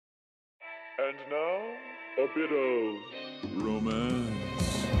And now, a bit of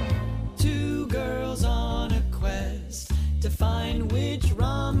romance. Two girls on a quest to find which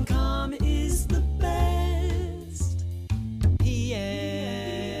rom-com is the best.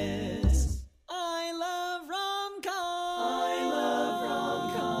 P.S. I love rom-coms.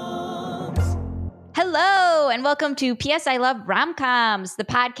 Hello, and welcome to P.S. I Love Rom-Coms, the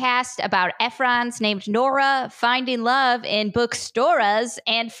podcast about Efrons named Nora finding love in bookstores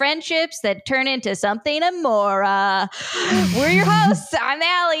and friendships that turn into something more. We're your hosts. I'm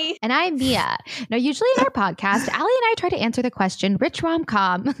Allie. And I'm Mia. Now, usually in our podcast, Allie and I try to answer the question, which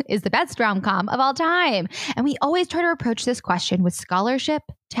rom-com is the best rom-com of all time? And we always try to approach this question with scholarship,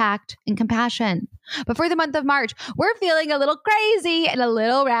 tact, and compassion. But for the month of March, we're feeling a little crazy and a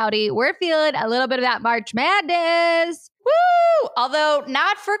little rowdy. We're feeling a little bit of that March Madness. Woo! Although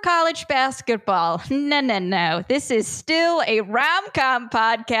not for college basketball. No. This is still a rom-com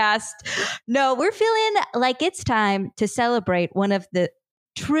podcast. No, we're feeling like it's time to celebrate one of the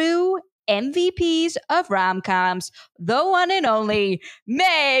true MVPs of rom-coms, the one and only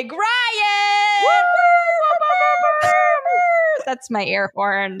Meg Ryan. That's my air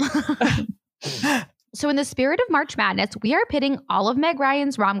horn. So in the spirit of March Madness, we are pitting all of Meg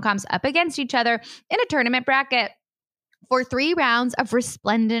Ryan's rom-coms up against each other in a tournament bracket for 3 rounds of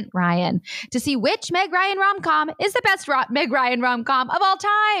Resplendent Ryan to see which Meg Ryan rom-com is the best Meg Ryan rom-com of all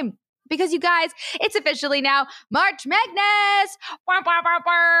time. Because you guys, it's officially now March Madness.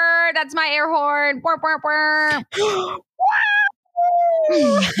 That's my air horn.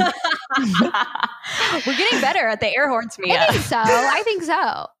 We're getting better at the air horns, Mia. I think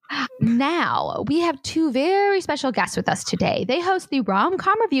so. Now, we have 2 very special guests with us today. They host the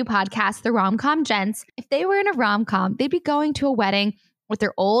rom-com review podcast, The Rom-Com Gents. If they were in a rom-com, they'd be going to a wedding with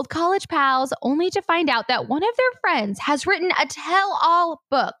their old college pals, only to find out that one of their friends has written a tell-all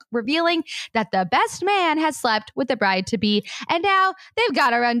book revealing that the best man has slept with the bride-to-be, and now they've got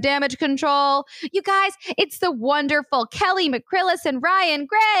to run damage control. You guys, it's the wonderful Kelly McCrillis and Ryan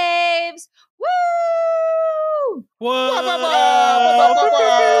Graves. Woo! Whoa!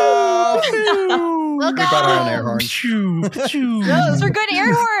 Look We got our own air horn. Those are good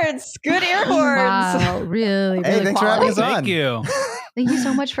air horns. Good air horns. Wow, really, Hey, really thanks for having us quality. on. Thank you. Thank you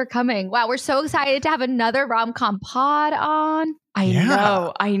so much for coming. Wow, we're so excited to have another rom-com pod on. I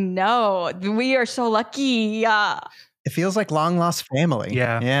know. We are so lucky. It feels like long lost family.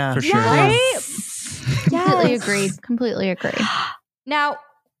 Yeah, for sure. Right? Completely agree. Now,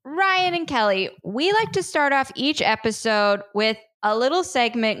 Ryan and Kelly, we like to start off each episode with a little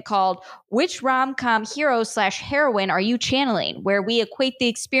segment called Which Rom-Com Hero / Heroine Are You Channeling? Where we equate the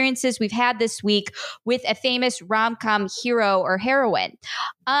experiences we've had this week with a famous rom-com hero or heroine.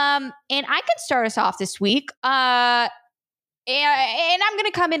 And I can start us off this week. And I'm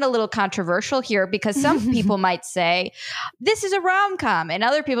going to come in a little controversial here because some people might say this is a rom-com and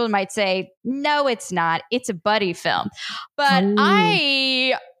other people might say, no, it's not. It's a buddy film. But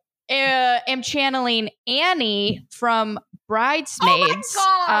I am channeling Annie from Bridesmaids.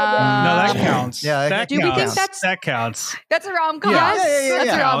 Oh my God. No, that counts. Yeah, that do we counts. think that's- that counts? That's a rom-com. Yeah. That's a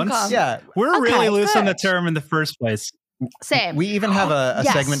Counts. rom-com. Yeah. We're Okay, really loose on the good. term in the first place. Same. We even have a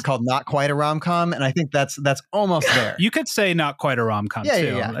Yes. segment called Not Quite a Rom-Com, and I think that's almost there. You could say not quite a rom-com Yeah,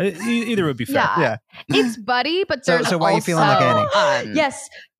 too. yeah, Either would be fair. Yeah. Yeah. It's buddy, but So- there's so why are you feeling like also, Yes.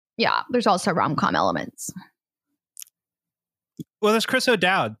 Yeah, there's also rom-com elements. Well, there's Chris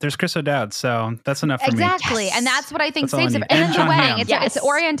O'Dowd. So that's enough for me. Exactly. Yes. And that's what I think That's all I saves it. need. And And it's a John wedding. Hamm. It's, Yes. it's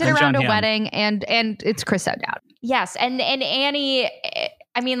oriented And around John a Hamm. wedding and it's Chris O'Dowd. Yes. And Annie,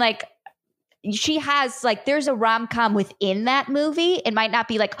 I mean, like, she has, like, there's a rom-com within that movie. It might not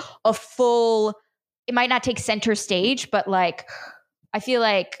be like a full, it might not take center stage, but like, I feel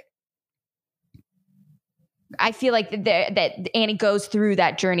like that Annie goes through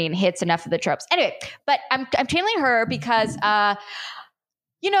that journey and hits enough of the tropes. Anyway, but I'm channeling her because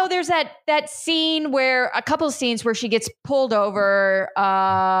there's that scene where a couple of scenes where she gets pulled over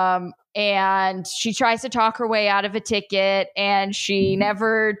and she tries to talk her way out of a ticket and she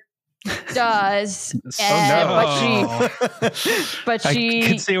never does. But I she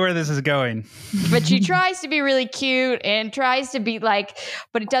can see where this is going. but she tries to be really cute and tries to be like,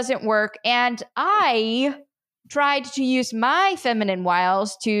 but it doesn't work. And I tried to use my feminine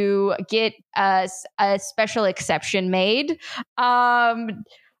wiles to get a special exception made.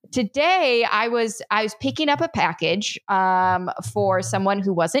 Today I was picking up a package for someone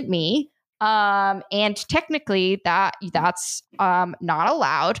who wasn't me. And technically that's not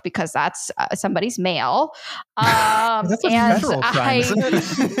allowed because that's somebody's mail. That's a and federal crime, isn't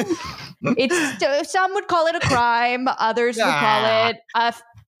it? it's some would call it a crime, others would call it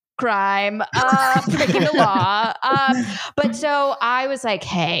crime, breaking the law. But so I was like,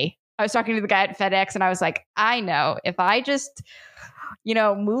 hey, I was talking to the guy at FedEx and I was like, I know if I just,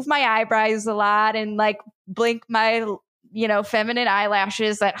 move my eyebrows a lot and like blink my, feminine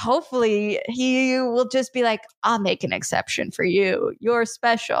eyelashes, that hopefully he will just be like, I'll make an exception for you. You're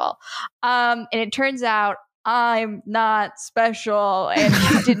special. And it turns out I'm not special, and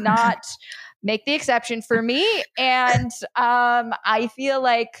he did not make the exception for me. And I feel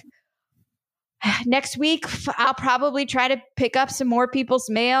like next week I'll probably try to pick up some more people's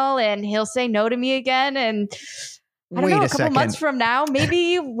mail and he'll say no to me again. And I don't know, a couple months from now,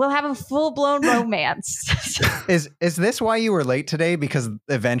 maybe we'll have a full-blown romance. Is this why you were late today? Because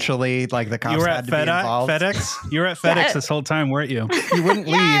eventually, like, the cops had to be involved? FedEx? You were at FedEx this whole time, weren't you? You wouldn't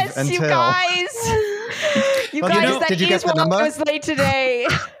leave until... you guys. Did you get the number? I was late today.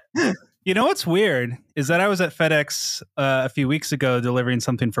 You know what's weird is that I was at FedEx a few weeks ago delivering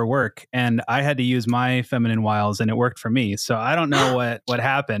something for work, and I had to use my feminine wiles, and it worked for me. So I don't know what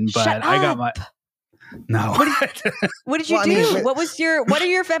happened, but I got my... No. What did you do? What are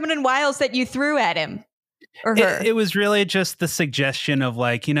your feminine wiles that you threw at him or her? It was really just the suggestion of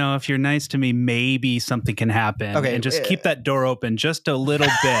like, if you're nice to me, maybe something can happen. Okay. And just keep that door open just a little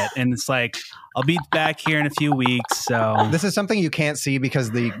bit. And it's like, I'll be back here in a few weeks. So this is something you can't see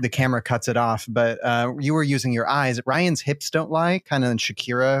because the camera cuts it off. But you were using your eyes. Ryan's hips don't lie, kind of in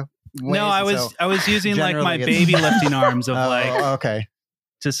Shakira ways. No, I was using like my baby lifting arms of okay.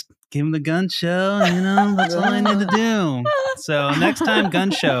 Just give him the gun show, that's all I need to do. So next time, gun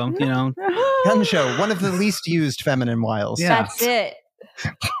show, Gun show, one of the least used feminine wiles. Yeah. That's it.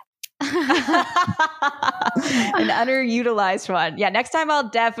 An underutilized one. Yeah, next time I'll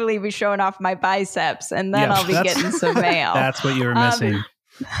definitely be showing off my biceps, and then I'll be getting some mail. That's what you were missing.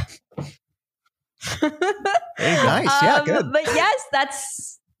 Hey, nice. Yeah, good. But yes,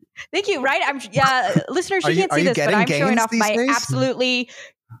 that's... Thank you. Right? Listeners, you can't see this, but I'm showing off my absolutely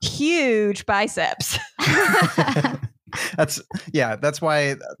huge biceps. That's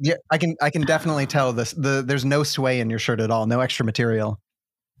why I can definitely tell this. There's no sway in your shirt at all. No extra material.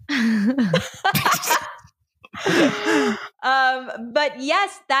 But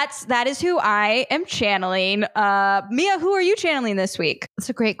yes, that is who I am channeling. Mia, who are you channeling this week? That's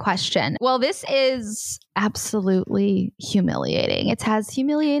a great question. Well, this is absolutely humiliating. It's as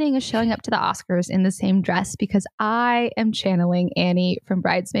humiliating as showing up to the Oscars in the same dress, because I am channeling Annie from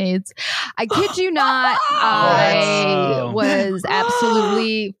Bridesmaids. I kid you not. I was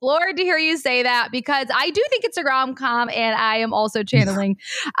absolutely floored to hear you say that, because I do think it's a rom-com, and I am also channeling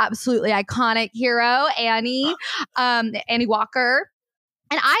absolutely iconic hero Annie Walker.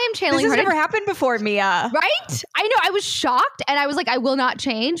 And I am channeling her. This has never happened before, Mia. Right? I know. I was shocked, and I was like, I will not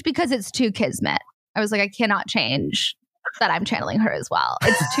change, because it's too kismet. I was like, I cannot change that I'm channeling her as well.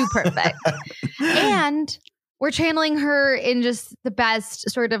 It's too perfect. And we're channeling her in just the best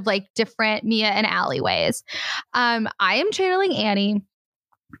sort of like different Mia and Allie ways. I am channeling Annie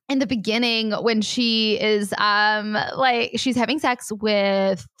in the beginning when she is she's having sex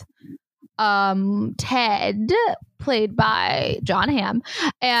with Ted, played by John Hamm,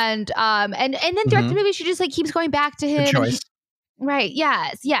 and then throughout the movie she just like keeps going back to him. Good choice. Right.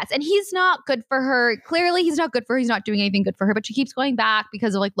 Yes. And he's not good for her. Clearly, he's not good for her. He's not doing anything good for her, but she keeps going back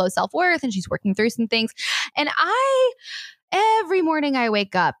because of like low self-worth, and she's working through some things. And every morning I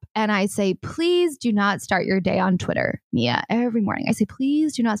wake up and I say, please do not start your day on Twitter, Mia. Every morning I say,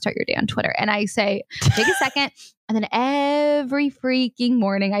 please do not start your day on Twitter. And I say, take a second. And then every freaking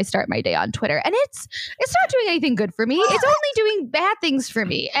morning I start my day on Twitter. And it's not doing anything good for me. It's only doing bad things for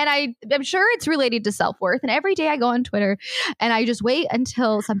me. And I'm sure it's related to self-worth. And every day I go on Twitter and I just wait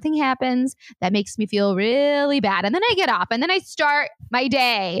until something happens that makes me feel really bad. And then I get up and then I start my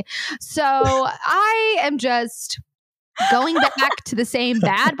day. So I am just going back to the same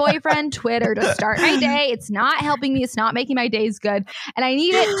bad boyfriend Twitter to start my day. It's not helping me. It's not making my days good. And I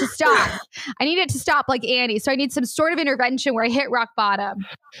need it to stop. I need it to stop like Annie. So I need some sort of intervention where I hit rock bottom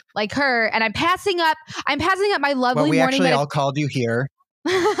like her. And I'm passing up my lovely we morning. Actually all called you here.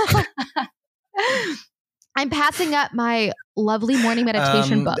 I'm passing up my lovely morning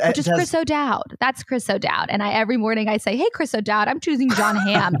meditation book, which is Chris O'Dowd. That's Chris O'Dowd. And every morning I say, hey, Chris O'Dowd, I'm choosing John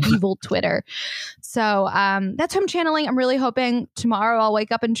Hamm, evil Twitter. So that's who I'm channeling. I'm really hoping tomorrow I'll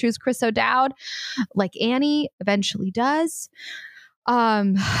wake up and choose Chris O'Dowd like Annie eventually does.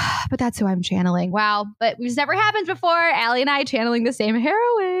 But that's who I'm channeling. Wow. But it's never happened before. Allie and I channeling the same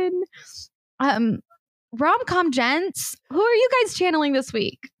heroine. Rom-com gents, who are you guys channeling this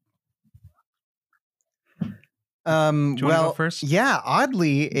week? Do you want to go first? Yeah,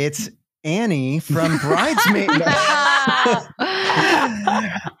 oddly, it's Annie from Bridesmaids.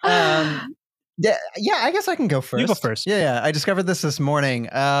 Yeah, I guess I can go first. You go first. Yeah, I discovered this morning.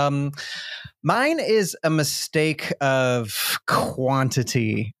 Mine is a mistake of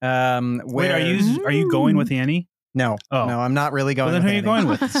quantity. Wait, are you going with Annie? No, Oh. no, I'm not really going. Well, then with who are you Annie.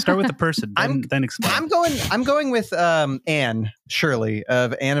 going with? Start with the person, then explain. I'm going with Anne Shirley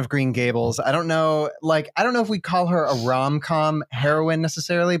of Anne of Green Gables. I don't know if we call her a rom-com heroine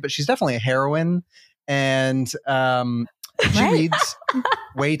necessarily, but she's definitely a heroine, and she reads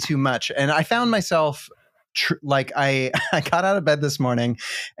way too much. And I found myself I got out of bed this morning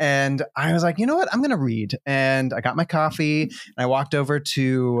and I was like, you know what? I'm going to read. And I got my coffee and I walked over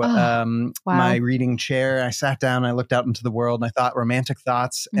to my reading chair. I sat down, I looked out into the world and I thought romantic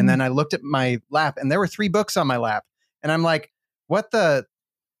thoughts. And then I looked at my lap and there were 3 books on my lap. And I'm like, what are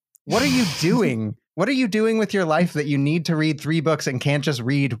you doing? What are you doing with your life that you need to read 3 books and can't just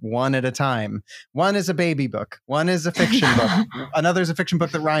read one at a time? One is a baby book. One is a fiction book. Another is a fiction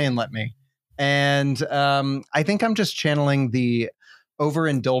book that Ryan let me. And I think I'm just channeling the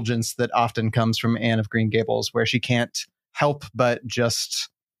overindulgence that often comes from Anne of Green Gables, where she can't help but just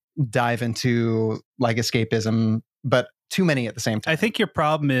dive into like escapism, but too many at the same time. I think your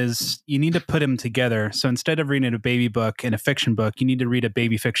problem is you need to put them together. So instead of reading a baby book and a fiction book, you need to read a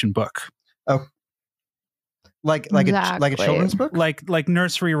baby fiction book. Oh. Like a children's book? Like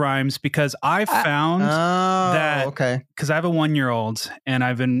nursery rhymes, because I found that okay. Because I have a 1-year-old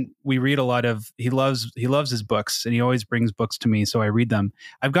and we read a lot of, he loves his books and he always brings books to me. So I read them.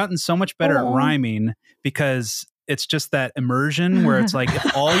 I've gotten so much better at rhyming because it's just that immersion where it's like,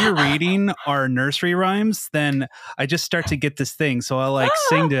 if all you're reading are nursery rhymes, then I just start to get this thing. So I'll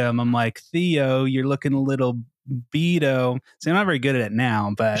sing to him. I'm like, Theo, you're looking a little Beto. See, I'm not very good at it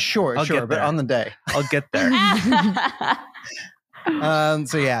now, but sure, but on the day, I'll get there.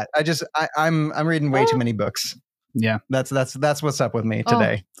 So yeah, I'm reading way too many books. Yeah, that's what's up with me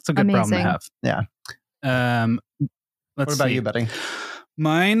today. It's a good problem to have. Yeah. What about you, buddy?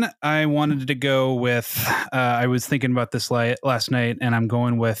 Mine, I wanted to go with. I was thinking about this last night, and I'm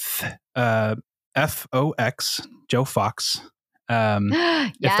going with FOX, Joe Fox.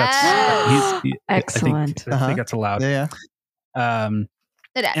 Yes. If that's excellent. I think that's allowed. Yeah. And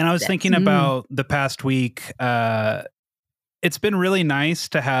I was thinking about the past week. It's been really nice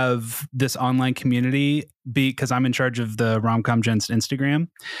to have this online community because I'm in charge of the Romcom Gents Instagram.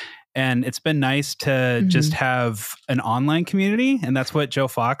 And it's been nice to just have an online community. And that's what Joe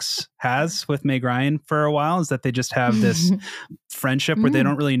Fox has with Meg Ryan for a while, is that they just have this friendship where they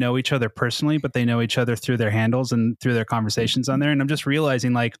don't really know each other personally, but they know each other through their handles and through their conversations on there. And I'm just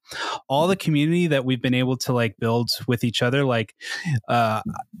realizing like all the community that we've been able to like build with each other. Like, I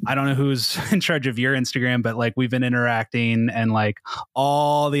don't know who's in charge of your Instagram, but like we've been interacting and like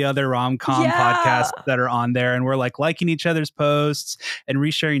all the other rom-com podcasts that are on there. And we're like liking each other's posts and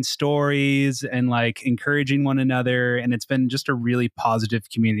resharing stories and like encouraging one another. And it's been just a really positive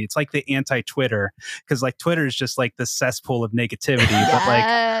community. It's like the anti-Twitter, because like Twitter is just like the cesspool of negativity, but like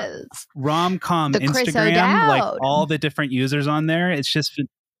Romcom Instagram, like all the different users on there, it's just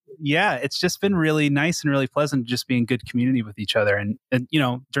been really nice and really pleasant to just be in good community with each other. And you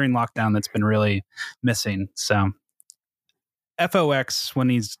know, during lockdown, that's been really missing. So FOX when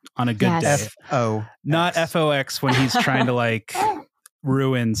he's on a good day. Not FOX when he's trying to like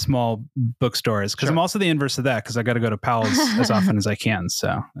ruin small bookstores, because I'm also the inverse of that, because I got to go to Powell's as often as I can,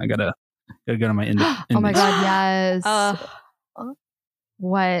 so I gotta go to my oh my god, yes.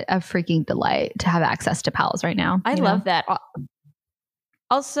 What a freaking delight to have access to Powell's right now. I love that.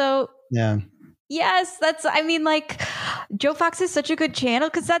 Also, yes, like Joe Fox is such a good channel,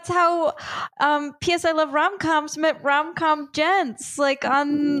 because that's how PS I Love Romcoms met Romcom Gents, like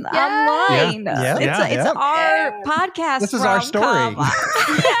online. It's our podcast. This is our story.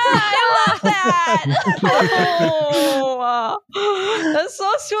 I love that. That's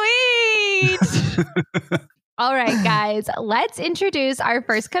so sweet. All right, guys, let's introduce our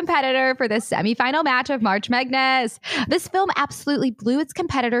first competitor for the semifinal match of March Madness. This film absolutely blew its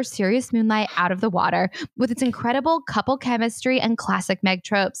competitor, Serious Moonlight, out of the water with its incredible couple chemistry and classic Meg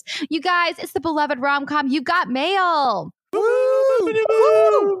tropes. You guys, it's the beloved rom-com You've Got Mail.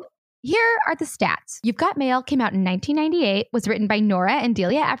 Woo! Here are the stats. You've Got Mail came out in 1998, was written by Nora and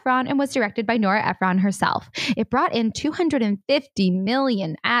Delia Ephron, and was directed by Nora Ephron herself. It brought in $250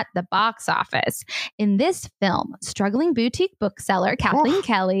 million at the box office. In this film, struggling boutique bookseller Kathleen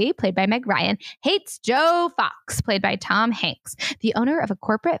Kelly, played by Meg Ryan, hates Joe Fox, played by Tom Hanks, the owner of a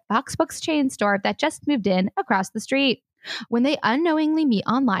corporate Fox Books chain store that just moved in across the street. When they unknowingly meet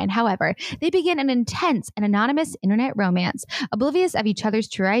online, however, they begin an intense and anonymous internet romance, oblivious of each other's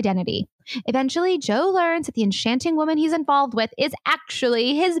true identity. Eventually, Joe learns that the enchanting woman he's involved with is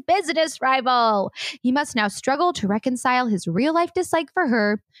actually his business rival. He must now struggle to reconcile his real-life dislike for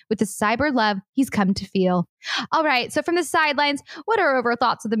her with the cyber love he's come to feel. All right, so from the sidelines, what are our overall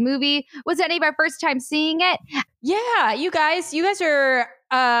thoughts of the movie? Was it any of our first time seeing it? Yeah, you guys are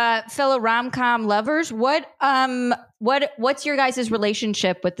fellow rom-com lovers. What's your guys'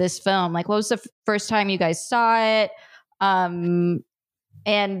 relationship with this film? Like, what was the first time you guys saw it? And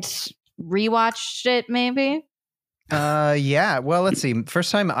rewatched it, maybe? Yeah. Well, let's see.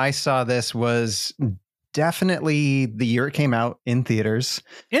 First time I saw this was definitely the year it came out in theaters.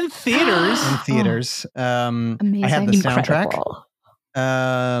 In theaters? In theaters. Amazing. I had the soundtrack. Incredible.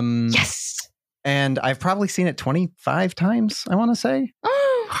 Yes. And I've probably seen it 25 times, I want to say.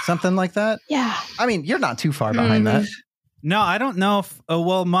 Something like that. Yeah. I mean, you're not too far behind that. No, I don't know if.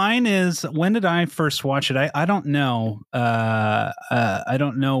 Well, mine is. When did I first watch it? I don't know. I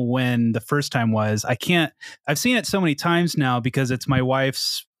don't know when the first time was. I can't. I've seen it so many times now because it's my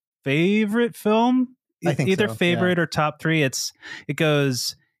wife's favorite film. I think either so, favorite or top three. It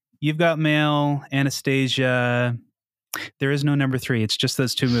goes. You've Got Mail, Anastasia. There is no number three. It's just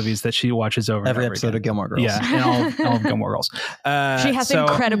those two movies that she watches over Every and over episode again. of Gilmore Girls. Yeah, and all of Gilmore Girls. She has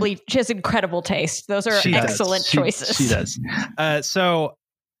incredible taste. Those are excellent choices. She does. So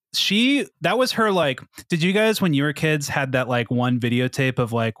that was her, like, did you guys, when you were kids, had that like one videotape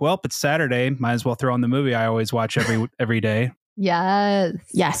of like, well, it's Saturday, might as well throw on the movie I always watch every day? Yes.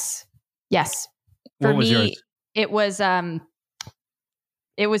 Yes. For What was me, yours? it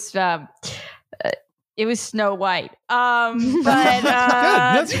was Snow White. But Good.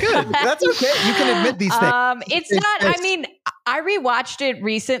 That's good. That's okay. You can admit these things. It's not. I mean, I rewatched it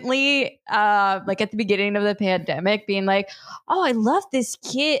recently, like at the beginning of the pandemic, being like, "Oh, I love this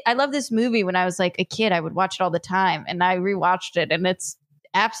movie." When I was like a kid, I would watch it all the time, and I rewatched it, and it's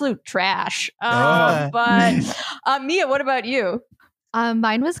absolute trash. But Mia, what about you?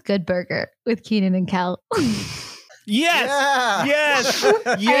 Mine was Good Burger with Keenan and Kel. Yes. Yeah. Yes.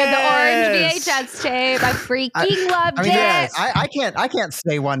 I had the orange VHS tape. I freaking loved I mean, it. yes, I can't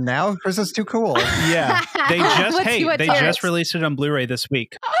say one now because it's too cool. Yeah. They What's yours? just released it on Blu-ray this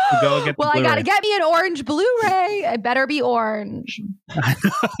week. So go get the Well, I Blu-ray. gotta get me an orange Blu-ray. It better be orange.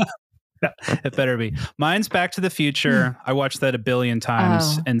 It better be. Mine's Back to the Future. I watched that a billion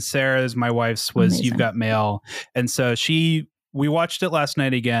times. Oh. And Sarah's, my wife's, was Amazing. You've Got Mail. And so we watched it last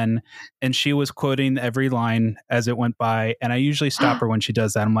night again, and she was quoting every line as it went by. And I usually stop her when she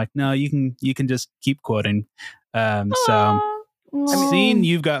does that. I'm like, no, you can just keep quoting. So I've seen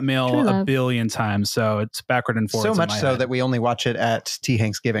You've Got Mail True a love. billion times, so it's backward and forward. So much so that we only watch it at Tea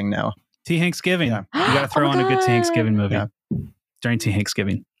Thanksgiving now. Tea Thanksgiving. Yeah. You got to throw Oh my on a good God. Tea Thanksgiving movie Yeah. during Tea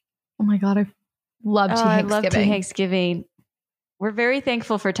Thanksgiving. Oh my God, I love Tea I Thanksgiving. love Tea Thanksgiving. We're very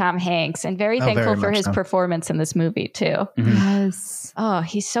thankful for Tom Hanks and very thankful very for much his so. performance in this movie too. Yes. Oh,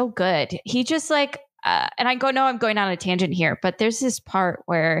 he's so good. He just like, and I'm going on a tangent here, but there's this part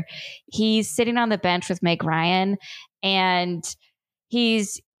where he's sitting on the bench with Meg Ryan and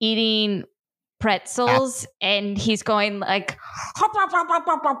he's eating pretzels and he's going like,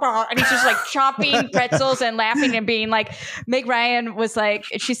 and he's just like chopping pretzels and laughing and being like, Meg Ryan was like,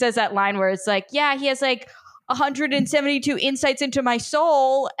 she says that line where it's like, yeah, he has like 172 insights into my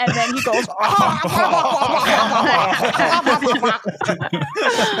soul, and then he goes,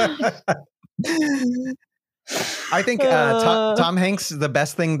 I think Tom Hanks, the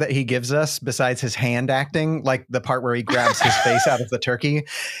best thing that he gives us besides his hand acting, like the part where he grabs his face out of the turkey,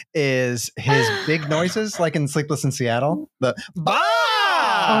 is his big noises, like in Sleepless in Seattle. The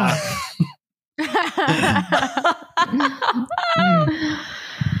bah!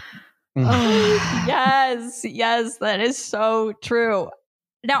 yes, that is so true.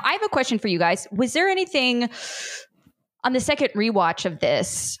 Now, I have a question for you guys. Was there anything on the second rewatch of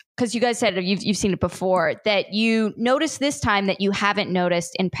this, because you guys said you've seen it before, that you noticed this time that you haven't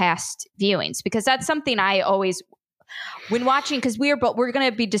noticed in past viewings? Because that's something I always, when watching, because we're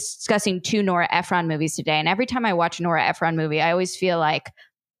going to be discussing 2 Nora Ephron movies today, and every time I watch a Nora Ephron movie, I always feel like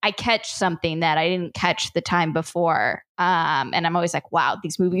I catch something that I didn't catch the time before. And I'm always like, wow,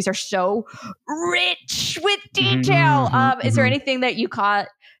 these movies are so rich with detail. Is there anything that you caught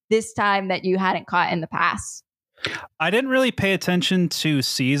this time that you hadn't caught in the past? I didn't really pay attention to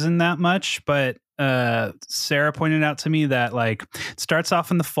season that much, but Sarah pointed out to me that like it starts off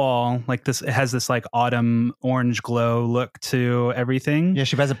in the fall, like this, it has this like autumn orange glow look to everything. Yeah,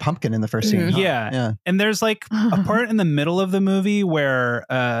 she buys a pumpkin in the first scene. huh? Yeah. And there's like a part in the middle of the movie where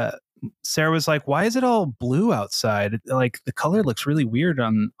Sarah was like, "Why is it all blue outside? Like the color looks really weird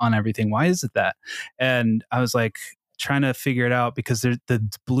on everything. Why is it that?" And I was like, trying to figure it out because the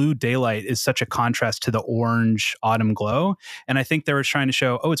blue daylight is such a contrast to the orange autumn glow. And I think they were trying to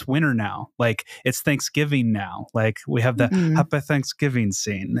show, oh, it's winter now. Like it's Thanksgiving now. Like we have the Happy Thanksgiving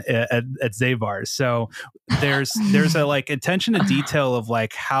scene at Zabar's. So there's a like attention to detail of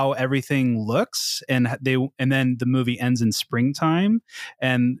like how everything looks, and then the movie ends in springtime,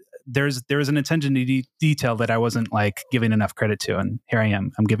 and there's an attention to detail that I wasn't like giving enough credit to, and here I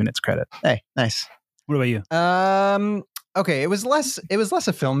am. I'm giving its credit. Hey, nice. What about you? Okay, it was less a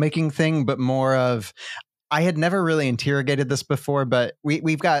filmmaking thing, but more of, I had never really interrogated this before, but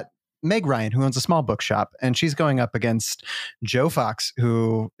we've got Meg Ryan, who owns a small bookshop, and she's going up against Joe Fox,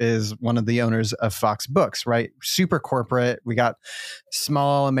 who is one of the owners of Fox Books, right? Super corporate. We got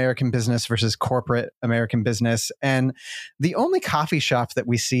small American business versus corporate American business. And the only coffee shop that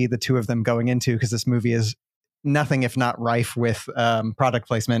we see the two of them going into, because this movie is nothing if not rife with product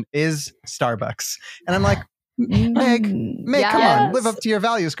placement, is Starbucks. And I'm like, Meg, come on, live up to your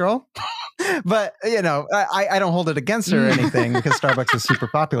values, girl. But, you know, I don't hold it against her or anything, because Starbucks was super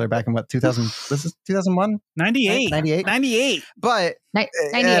popular back in 2000, this is 2001? 98. But 98.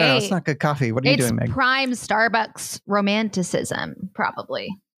 I don't know, it's not good coffee. What are you doing, Meg? It's prime Starbucks romanticism, probably.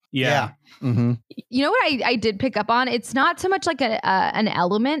 Yeah. Mm-hmm. You know what I did pick up on? It's not so much like an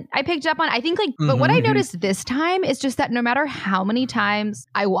element I picked up on. I think like, but what I noticed this time is just that no matter how many times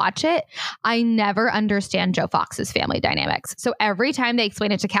I watch it, I never understand Joe Fox's family dynamics. So every time they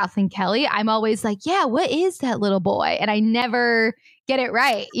explain it to Kathleen Kelly, I'm always like, yeah, what is that little boy? And I never get it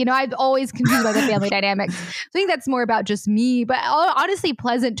right. You know, I'm always confused by the family dynamics. So I think that's more about just me, but honestly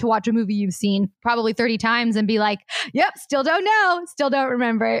pleasant to watch a movie you've seen probably 30 times and be like, yep, still don't know, still don't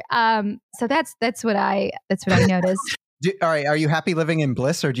remember. So that's what I noticed. All right, are you happy living in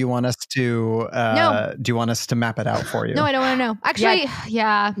bliss, or do you want us to No. do you want us to map it out for you? No, I don't want to know. Actually,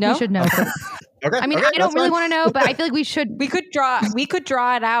 yeah, No? we should know. Okay. I mean, okay, I don't that's really fine. want to know, but I feel like we should. We could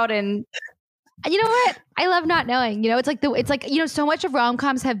draw it out, and You know what? I love not knowing. You know, it's like you know, so much of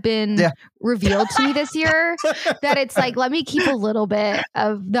rom-coms have been revealed to me this year that it's like, let me keep a little bit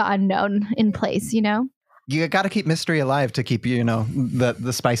of the unknown in place, you know? You got to keep mystery alive to keep, you know,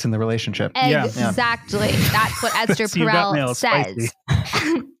 the spice in the relationship. Yeah. Exactly. That's what Esther So you got Perel nails, says.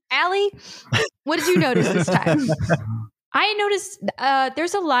 Allie, what did you notice this time? I noticed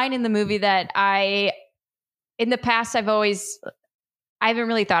there's a line in the movie that in the past, I haven't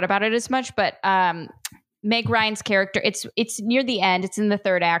really thought about it as much, but Meg Ryan's character, it's near the end. It's in the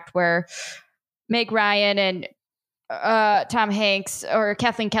third act where Meg Ryan and Tom Hanks or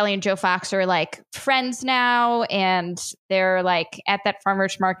Kathleen Kelly and Joe Fox are like friends now, and they're like at that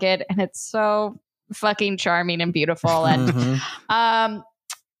farmer's market, and it's so fucking charming and beautiful. And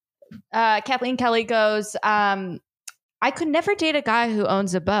Kathleen Kelly goes, I could never date a guy who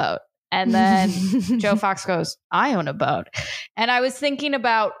owns a boat. And then Joe Fox goes, I own a boat. And I was thinking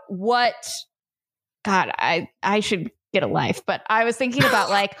about God, I should get a life. But I was thinking about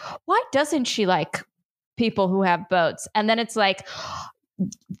like, why doesn't she like people who have boats? And then it's like,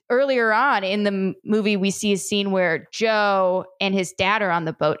 earlier on in the movie, we see a scene where Joe and his dad are on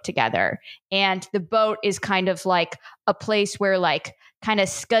the boat together. And the boat is kind of like a place where like kind of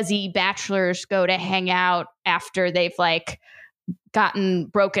scuzzy bachelors go to hang out after they've like gotten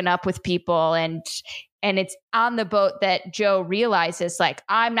broken up with people, and it's on the boat that Joe realizes like,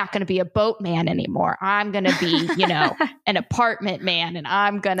 I'm not going to be a boatman anymore. I'm going to be, you know, an apartment man, and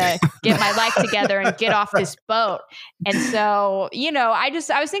I'm going to get my life together and get off this boat. And so, you know, I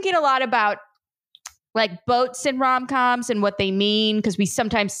was thinking a lot about like boats and rom-coms and what they mean, because we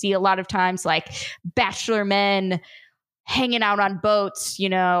sometimes see a lot of times like bachelor men hanging out on boats, you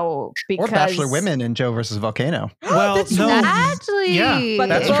know, because Or bachelor women in Joe versus Volcano. Well, no. Actually, Yeah, but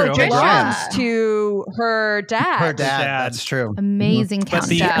that's the boat true. belongs to her dad. Her dad, Dad. that's true. amazing But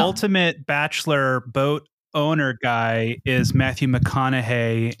countdown. the ultimate bachelor boat owner guy is Matthew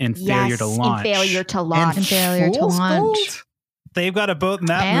McConaughey in Failure to Launch. In Failure to Launch. And Failure to Fool's Launch. Gold? They've got a boat in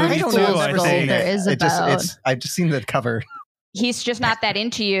that And movie I don't too. know. Fool's I've I never Gold. seen think. There it. is a boat. I've just seen the cover. He's just not that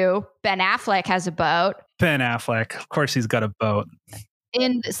into you. Ben Affleck has a boat. Ben Affleck, of course, he's got a boat.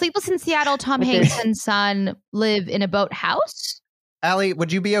 In Sleepless in Seattle, Tom With Hanks his- and son live in a boathouse. Allie,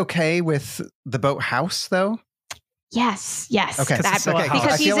 would you be okay with the boathouse, though? Yes. Okay. That, Okay. because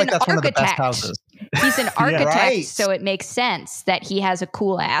I he's feel like an that's one of the best architect. houses. He's an architect, Right. so it makes sense that he has a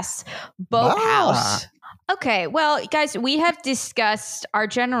cool ass boathouse. Okay, well, guys, we have discussed our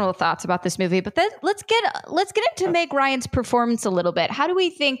general thoughts about this movie, but then let's get into Meg Ryan's performance a little bit. How do we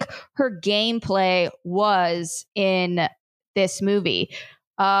think her gameplay was in this movie?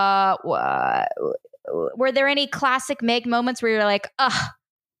 were there any classic Meg moments where you're like,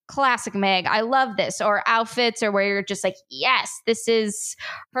 classic Meg, I love this, or outfits, or where you're just like, yes, this is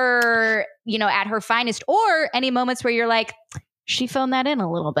her, at her finest, or any moments where you're like, she phoned that in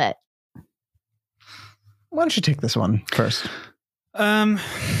a little bit? Why don't you take this one first?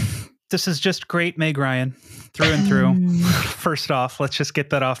 This is just great Meg Ryan through and through. First off, let's just get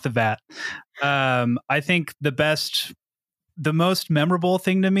that off the bat. I think the most memorable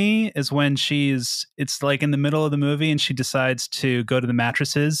thing to me is when it's like in the middle of the movie and she decides to go to the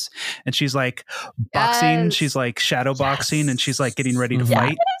mattresses and she's like boxing. Yes. She's like shadow boxing and she's like getting ready to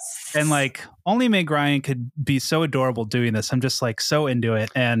fight. And like only Meg Ryan could be so adorable doing this. I'm just like so into it.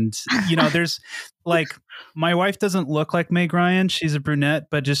 And there's like, my wife doesn't look like Meg Ryan. She's a brunette,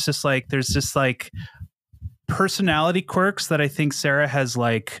 but just like, there's just like personality quirks that I think Sarah has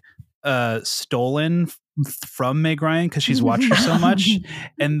like stolen from Meg Ryan because she's watched her so much.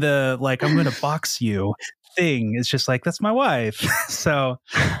 And the like, I'm going to box you thing is just like, that's my wife. So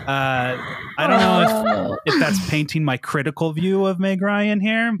I don't know if that's painting my critical view of Meg Ryan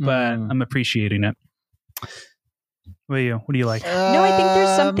here, but I'm appreciating it. What do you like? No, I think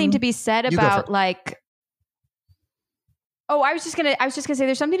there's something to be said you go about first. like. Oh, I was just gonna say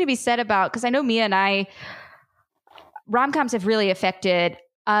there's something to be said about, because I know Mia and I, rom-coms have really affected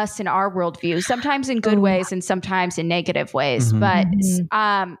us and our worldview, sometimes in good ways and sometimes in negative ways. But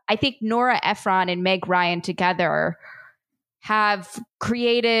I think Nora Ephron and Meg Ryan together have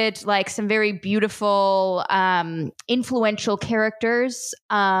created like some very beautiful, influential characters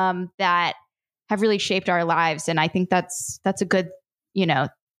that have really shaped our lives. And I think that's a good,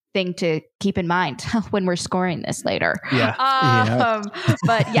 thing to keep in mind when we're scoring this later. Yeah.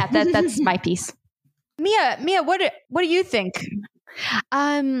 But yeah, that's my piece. Mia, what do you think?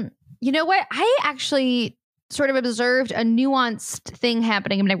 You know what? I actually sort of observed a nuanced thing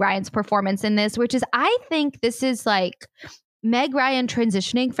happening in Meg Ryan's performance in this, which is I think this is like Meg Ryan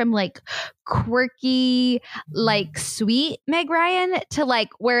transitioning from like quirky, like sweet Meg Ryan to like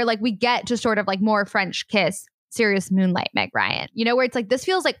where like we get to sort of like more French Kiss, Serious Moonlight Meg Ryan, where it's like this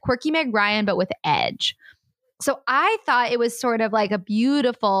feels like quirky Meg Ryan, but with edge. So I thought it was sort of like a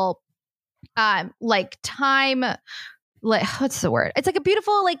beautiful, like time. Like, what's the word? It's like a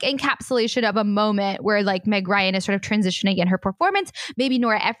beautiful like encapsulation of a moment where like Meg Ryan is sort of transitioning in her performance. Maybe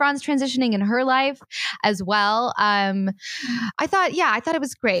Nora Ephron's transitioning in her life as well. I thought it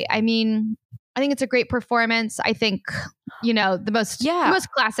was great. I mean, I think it's a great performance. I think, the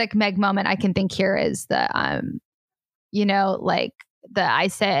most classic Meg moment I can think here is the, I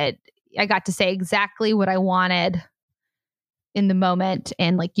said, I got to say exactly what I wanted in the moment,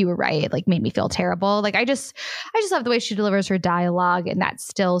 and like you were right, it like made me feel terrible. Like I just love the way she delivers her dialogue in that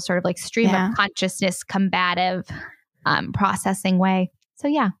still sort of like stream of consciousness, combative, processing way. So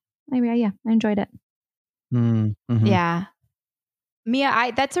yeah, I enjoyed it. Mm-hmm. Yeah,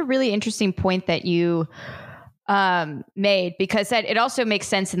 Mia, that's a really interesting point that you made, because it also makes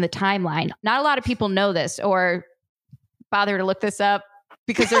sense in the timeline. Not a lot of people know this or bother to look this up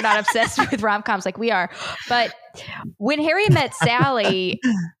because they're not obsessed with rom-coms like we are. But When Harry Met Sally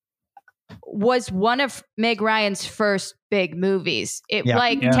was one of Meg Ryan's first big movies. It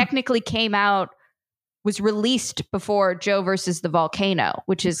technically came out, was released before Joe versus the Volcano,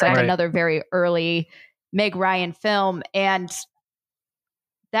 which is like another very early Meg Ryan film. And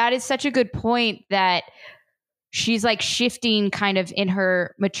that is such a good point that she's like shifting kind of in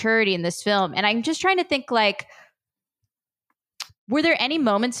her maturity in this film. And I'm just trying to think like, were there any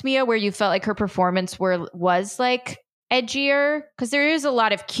moments, Mia, where you felt like her performance was like edgier? Because there is a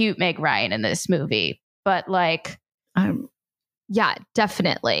lot of cute Meg Ryan in this movie, but like, yeah,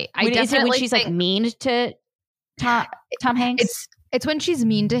 definitely. Is it when she's like mean to Tom Hanks? It's when she's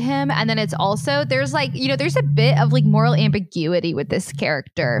mean to him, and then it's also there's like there's a bit of like moral ambiguity with this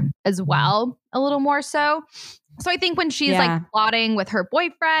character as well, a little more so. So I think when she's like plotting with her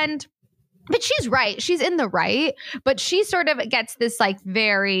boyfriend. But she's right. She's in the right. But she sort of gets this like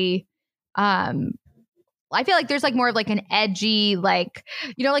very, I feel like there's like more of like an edgy, like,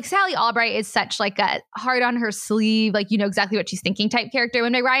 like Sally Albright is such like a hard on her sleeve, like, exactly what she's thinking type character.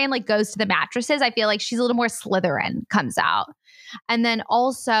 When Meg Ryan like goes to the mattresses, I feel like she's a little more Slytherin comes out. And then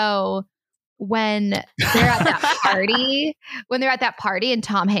also when they're at that party, and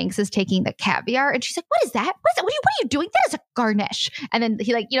Tom Hanks is taking the caviar and she's like, what is that? What is that? What are you doing? That is a garnish. And then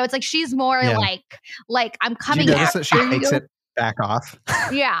he like, it's like, she's more like I'm coming. Did you notice that she takes it back off?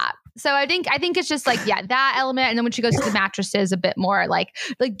 Yeah. So I think it's just like, that element. And then when she goes to the mattresses, a bit more like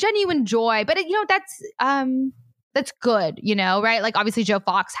genuine joy, but that's, that's good, you know, right? Like obviously Joe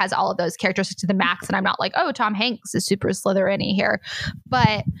Fox has all of those characteristics to the max, and I'm not like, oh, Tom Hanks is super Slytherin-y here,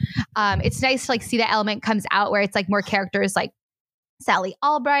 but it's nice to like see that element comes out where it's like more characters like Sally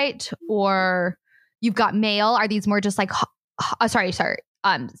Albright, or you've got male. Are these more just like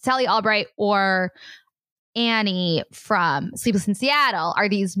Sally Albright or Annie from Sleepless in Seattle? Are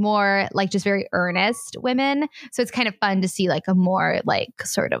these more like just very earnest women? So it's kind of fun to see like a more like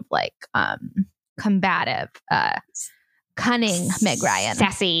sort of like combative, cunning Meg Ryan.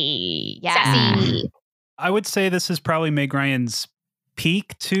 Sassy. Yeah. Sassy. I would say this is probably Meg Ryan's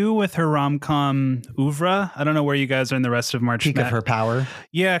peak too with her rom-com oeuvre. I don't know where you guys are in the rest of March. Peak of her power.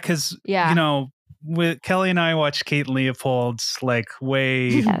 Yeah, because Yeah. you know, with Kelly and I watched Kate and Leopold's like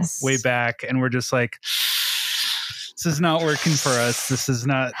way back, and we're just like, this is not working for us. This is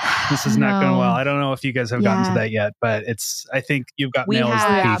not going well. I don't know if you guys have gotten to that yet, but I think you've got Male as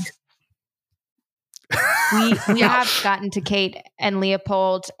the peak. We have gotten to Kate and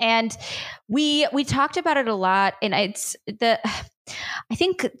Leopold, and we talked about it a lot. And I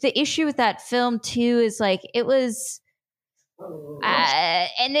think the issue with that film too is like it was,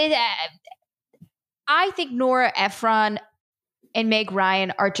 I think Nora Ephron and Meg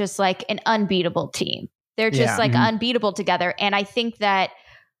Ryan are just like an unbeatable team. They're just unbeatable together, and I think that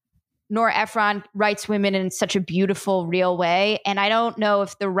Nora Ephron writes women in such a beautiful, real way. And I don't know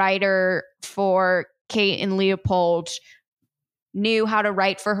if the writer for Kate and Leopold knew how to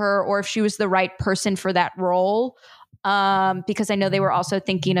write for her or if she was the right person for that role. Because I know they were also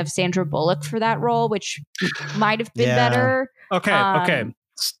thinking of Sandra Bullock for that role, which might have been better. Okay.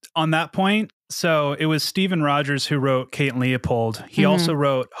 On that point, so it was Stephen Rogers who wrote Kate and Leopold. He also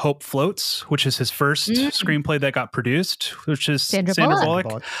wrote Hope Floats, which is his first screenplay that got produced, which is Sandra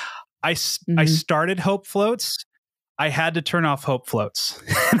Bullock. I started Hope Floats. I had to turn off Hope Floats.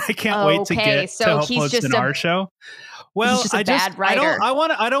 I can't wait to get to Hope Floats in our show. Well, I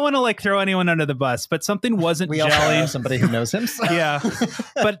don't want to like throw anyone under the bus, but something wasn't gelling. Also know somebody who knows him. So. Yeah,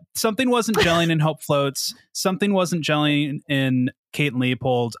 but something wasn't gelling in Hope Floats. Something wasn't gelling in Kate and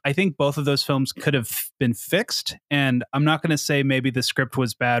Leopold. I think both of those films could have been fixed. And I'm not going to say maybe the script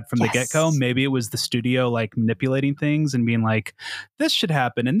was bad from the get-go. Maybe it was the studio like manipulating things and being like, this should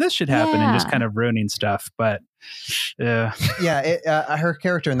happen and this should happen and just kind of ruining stuff. But her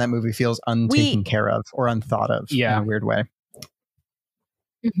character in that movie feels untaken care of or unthought of in a weird way.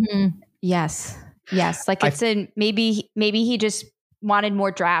 Mm-hmm. Yes. Like maybe he just wanted more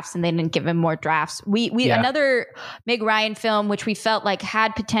drafts and they didn't give him more drafts. We another Meg Ryan film which we felt like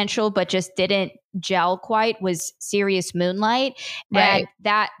had potential but just didn't gel quite was Serious Moonlight. Right.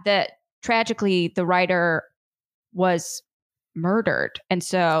 And tragically the writer was murdered, and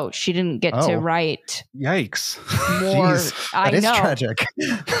so she didn't get to write. Yikes! More. That is tragic.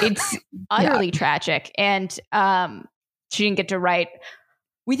 It's utterly tragic, and she didn't get to write.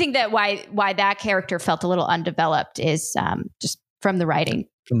 We think that why that character felt a little undeveloped is just from the writing,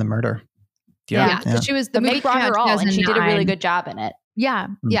 from the murder. Yeah. So she was the movie brought her all, and she did a really good job in it. Yeah.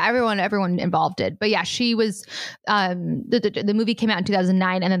 Everyone involved did. But yeah, she was. The movie came out in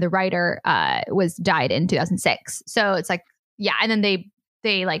 2009, and then the writer died in 2006. So it's like. Yeah, and then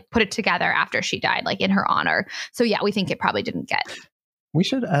they like put it together after she died, like in her honor. So yeah, we think it probably didn't get. We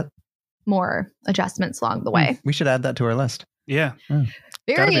should add more adjustments along the way. We should add that to our list. Yeah,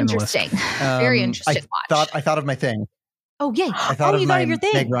 very interesting. Very interesting. I thought of my thing. Oh yeah, I thought of my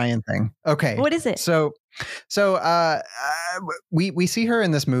Meg Ryan thing. Okay, what is it? So we see her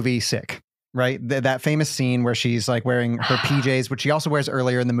in this movie Sick. Right. That famous scene where she's like wearing her PJs, which she also wears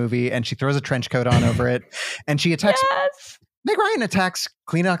earlier in the movie, and she throws a trench coat on over it, and she attacks. Yes. Meg Ryan attacks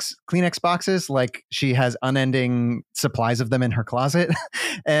Kleenex boxes like she has unending supplies of them in her closet,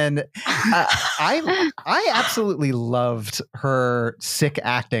 and I absolutely loved her Sick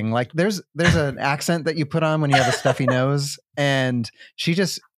acting. Like there's an accent that you put on when you have a stuffy nose, and she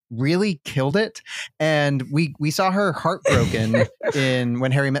just really killed it. And we saw her heartbroken in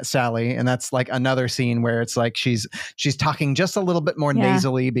When Harry Met Sally, and that's like another scene where it's like she's talking just a little bit more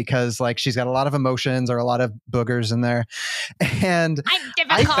nasally because like she's got a lot of emotions or a lot of boogers in there. And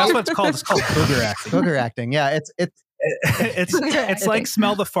that's what it's called. It's called booger acting. Booger acting. Yeah, it's like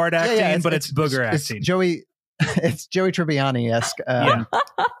smell the fart acting, but it's booger acting. It's Joey Tribbiani-esque.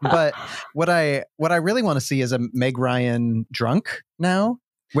 But what I really want to see is a Meg Ryan drunk now.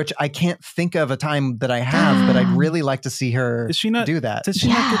 Which I can't think of a time that I have, but I'd really like to see her do that. Did she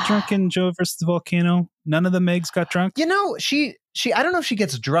not get drunk in Joe versus the Volcano? None of the Megs got drunk? You know, she I don't know if she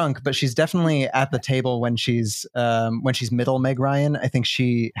gets drunk, but she's definitely at the table when she's middle Meg Ryan. I think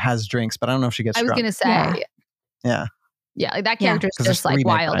she has drinks, but I don't know if she gets drunk. I was going to say. Yeah. Yeah, like that character is just like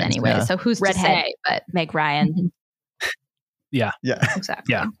wild anyway. So who's redhead, to say? But Meg Ryan. Yeah.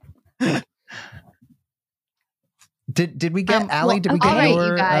 Exactly. Yeah. Did we get Allie? well, Did we all get right,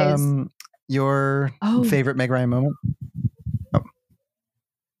 you guys. your favorite Meg Ryan moment?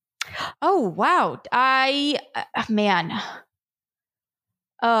 Oh wow. Man.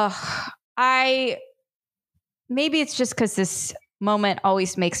 Maybe it's just because this moment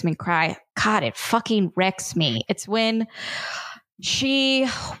always makes me cry. God, it fucking wrecks me. It's when she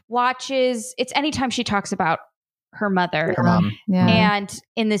watches, it's anytime she talks about her mother. Her mom. Yeah. And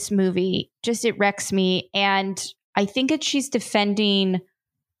in this movie, just it wrecks me. And I think she's defending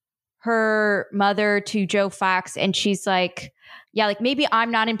her mother to Joe Fox, and she's like, yeah, like maybe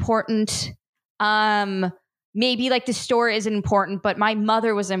I'm not important. Maybe like the store isn't important, but my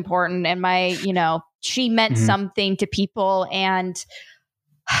mother was important, and she meant something to people, and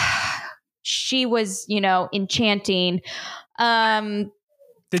she was, enchanting.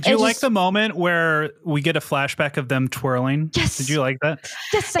 Did you like the moment where we get a flashback of them twirling? Yes. Did you like that?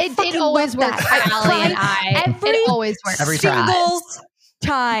 Yes, I It always love works that. for Allie and I. It always works. Every for time. us.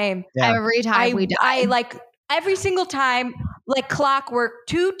 Time. Yeah. Every time we die. I like every single time, like clockwork,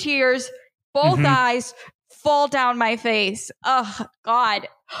 2 tears, both eyes fall down my face. Oh God.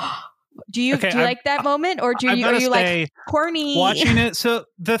 Do you like that moment, or are you like corny watching it? So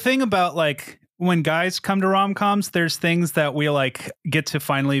the thing about like when guys come to rom-coms, there's things that we like get to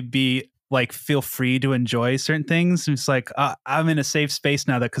finally be like feel free to enjoy certain things. It's like I'm in a safe space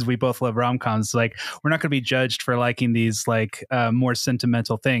now that because we both love rom-coms, like we're not going to be judged for liking these like more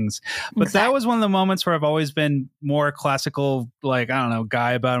sentimental things. But that was one of the moments where I've always been more classical, like I don't know,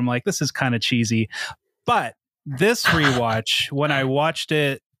 guy about. I'm like, this is kind of cheesy. But this rewatch, when I watched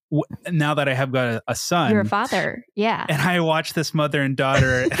it, now that I have got a son, you're a father, yeah, and I watch this mother and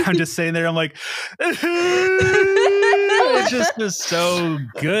daughter, and I'm just sitting there, I'm like, it's just so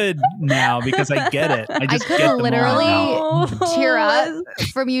good now because I get it. I just could get the literally moral now. tear up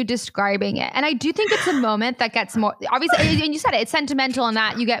from you describing it, and I do think it's a moment that gets more obviously. And you said it's sentimental, and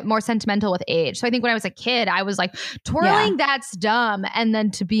that you get more sentimental with age. So I think when I was a kid, I was like twirling. Yeah. That's dumb, and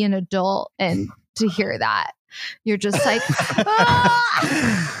then to be an adult and to hear that. You're just like, so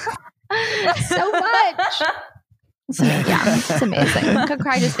much. So, yeah, it's amazing. I could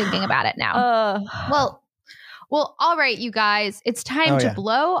cry just thinking about it now. Well, all right, you guys. It's time to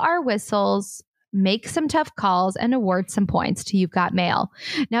blow our whistles, make some tough calls, and award some points to You've Got Mail.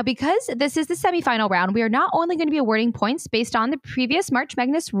 Now, because this is the semifinal round, we are not only going to be awarding points based on the previous March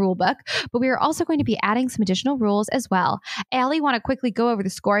Madness rulebook, but we are also going to be adding some additional rules as well. Allie, want to quickly go over the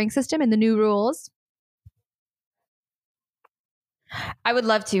scoring system and the new rules? I would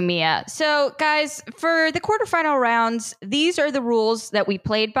love to, Mia. So, guys, for the quarterfinal rounds, these are the rules that we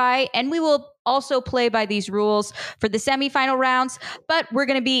played by, and we will also play by these rules for the semifinal rounds, but we're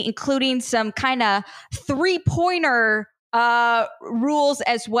going to be including some kind of 3-pointer rules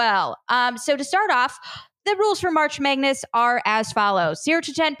as well. So to start off, the rules for March Madness are as follows. 0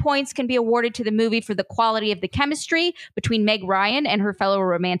 to 10 points can be awarded to the movie for the quality of the chemistry between Meg Ryan and her fellow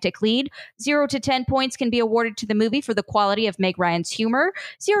romantic lead. 0 to 10 points can be awarded to the movie for the quality of Meg Ryan's humor.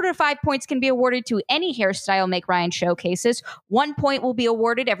 0 to 5 points can be awarded to any hairstyle Meg Ryan showcases. 1 point will be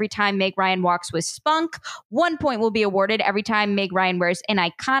awarded every time Meg Ryan walks with spunk. 1 point will be awarded every time Meg Ryan wears an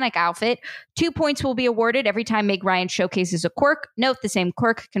iconic outfit. 2 points will be awarded every time Meg Ryan showcases a quirk. Note the same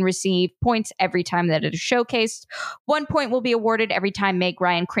quirk can receive points every time that it is showcased. 1 point will be awarded every time Meg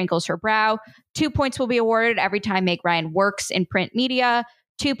Ryan crinkles her brow. 2 points will be awarded every time Meg Ryan works in print media.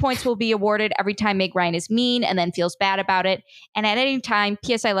 2 points will be awarded every time Meg Ryan is mean and then feels bad about it. And at any time,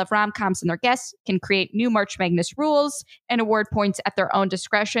 PS I Love Rom-Coms and their guests can create new March Madness rules and award points at their own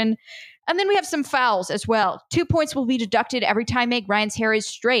discretion. And then we have some fouls as well. 2 points will be deducted every time Meg Ryan's hair is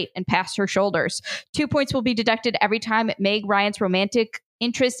straight and past her shoulders. 2 points will be deducted every time Meg Ryan's romantic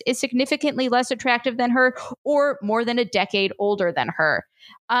interest is significantly less attractive than her or more than a decade older than her.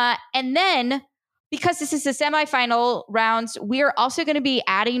 And then, because this is the semifinal rounds, we are also going to be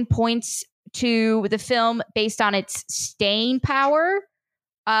adding points to the film based on its staying power,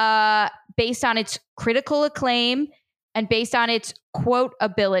 based on its critical acclaim, and based on its quote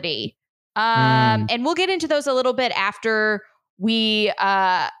ability. And we'll get into those a little bit after we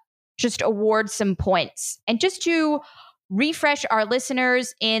just award some points. And just to refresh our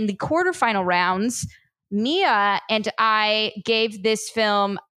listeners, in the quarterfinal rounds, Mia and I gave this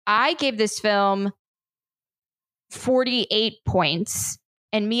film 48 points,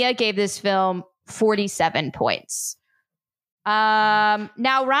 and Mia gave this film 47 points. Now,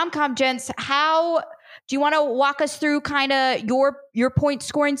 Rom-Com Gents, do you want to walk us through kind of your point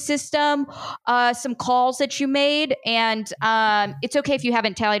scoring system, some calls that you made? And it's okay if you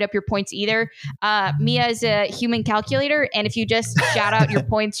haven't tallied up your points either. Mia is a human calculator, and if you just shout out your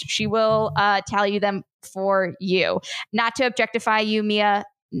points, she will tally them for you. Not to objectify you, Mia.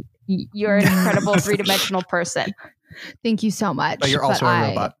 You're an incredible three-dimensional person. Thank you so much. But you're also a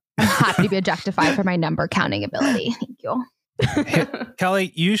robot. I'm happy to be objectified for my number counting ability. Thank you.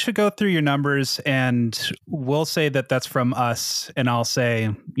 Kelly, you should go through your numbers and we'll say that that's from us. And I'll say,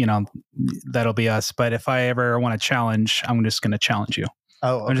 that'll be us. But if I ever want to challenge, I'm just going to challenge you.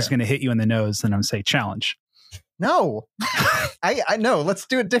 Oh, okay. I'm just going to hit you in the nose and I'm going to say challenge. No, I know. Let's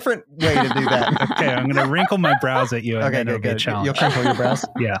do a different way to do that. Okay, I'm going to wrinkle my brows at you. And Okay, then it'll be a good. challenge. You'll crinkle your brows.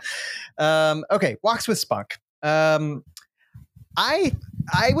 Yeah. Okay, walks with spunk. I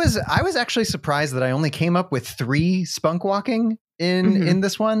was actually surprised that I only came up with 3 spunk walking in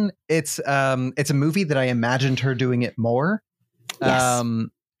this one. It's a movie that I imagined her doing it more. Yes.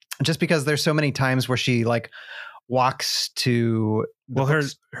 Just because there's so many times where she like walks to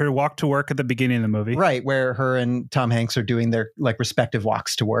her walk to work at the beginning of the movie. right, where her and Tom Hanks are doing their like respective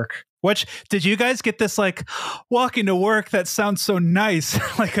walks to work. Which, did you guys get this like walking to work? That sounds so nice.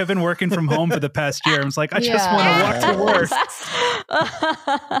 Like I've been working from home for the past year. I was like, I just want to walk to work.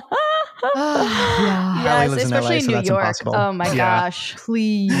 Hallie Yes, lives in LA, especially in so New that's York. impossible. Oh my Yeah. gosh.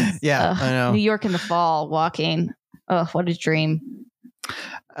 Please. Yeah, I know. New York in the fall, walking. Oh, what a dream.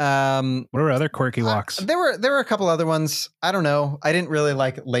 What are other quirky walks? There were a couple other ones. I don't know. I didn't really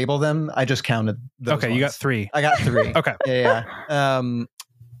like label them. I just counted those Okay, you got ones. 3. I got 3. Okay. Yeah.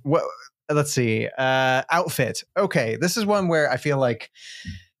 What? Let's see. Outfit. Okay, this is one where I feel like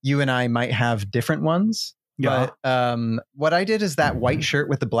you and I might have different ones. Yeah. But what I did is that white shirt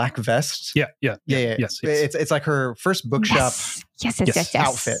with the black vest. Yeah. Yeah. Yes. It's like her first bookshop Yes.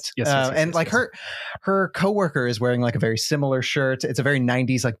 outfit. Yes, And like her coworker is wearing like a very similar shirt. It's a very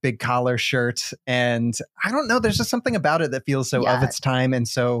 90s like big collar shirt. And I don't know, there's just something about it that feels so of its time and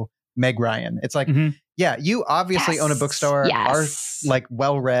so Meg Ryan. It's like, Mhm. yeah, you obviously own a bookstore, are like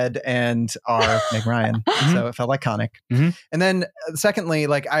well read, and are Meg Ryan. So it felt iconic. Mhm. And then secondly,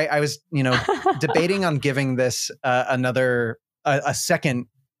 like I was, debating on giving this a second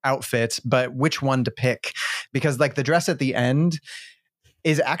outfit, but which one to pick, because like the dress at the end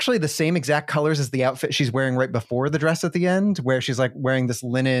is actually the same exact colors as the outfit she's wearing right before the dress at the end, where she's like wearing these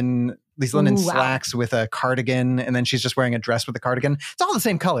linen slacks with a cardigan, and then she's just wearing a dress with a cardigan. It's all the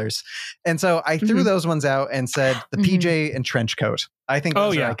same colors. And so I threw those ones out and said the PJ and trench coat. I think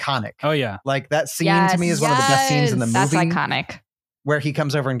those are iconic. Oh yeah. Like that scene to me is one of the best scenes in the movie. That's iconic. Where he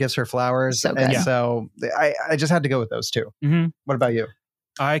comes over and gives her flowers. So and good. so I just had to go with those 2. Mm-hmm. What about you?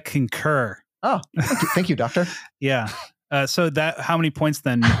 I concur. Oh, thank you, doctor. Yeah. So that, how many points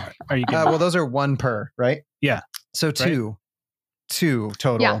then are you giving? Well, those are 1 per, right? Yeah. So 2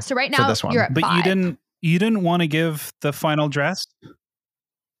 total. Yeah. So right for now this one. you're at But 5. you didn't want to give the final dress?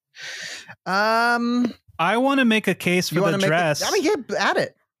 I want to make a case for the dress. Add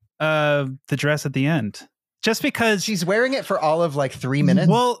it. The dress at the end. Just because She's wearing it for all of like 3 minutes.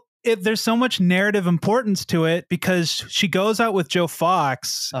 Well, there's so much narrative importance to it because she goes out with Joe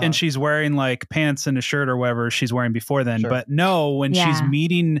Fox and she's wearing like pants and a shirt or whatever she's wearing before then. Sure. But no, when she's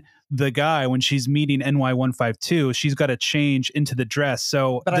meeting the guy, when she's meeting NY152, she's got to change into the dress.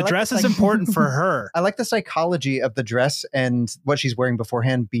 So But I the like dress the is important for her. I like the psychology of the dress and what she's wearing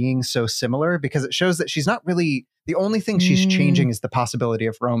beforehand being so similar, because it shows that she's not really, the only thing she's changing is the possibility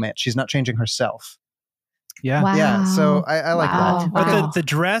of romance. She's not changing herself. Yeah. Wow. Yeah. So I like that. But Wow. the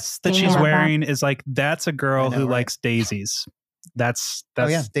dress that Yeah. she's wearing is like, that's a girl I know, who right? likes daisies. That's Oh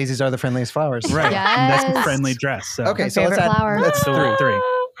yeah, daisies are the friendliest flowers. right. Yes. That's a friendly dress. So. Okay, My so let's favorite add flower. that's So 3.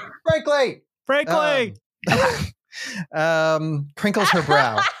 Frankly. Frankly. Crinkles her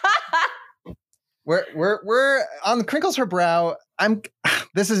brow. We're on crinkles her brow. I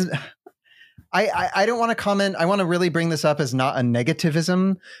don't want to comment. I want to really bring this up as not a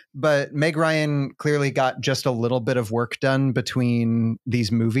negativism, but Meg Ryan clearly got just a little bit of work done between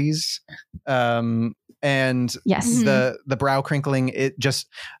these movies. And Yes. the brow crinkling,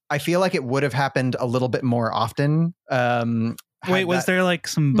 I feel like it would have happened a little bit more often. Wait, was there like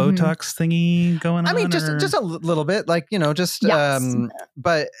some Botox thingy going on? I mean, or- just a little bit, like, just, Yes.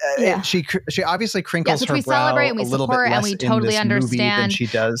 but Yeah. she obviously crinkles Yes, which her we brow celebrate and we a little support bit and less we totally in this movie than understand she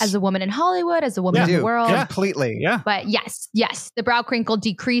does. as a woman in Hollywood, as a woman We in do. the world. Yeah. Completely. yeah. But yes, the brow crinkle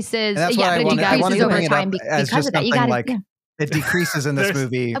decreases. And that's why but it I wanted decreases to over bring it time up because as just of that. You something got like it decreases in this There's-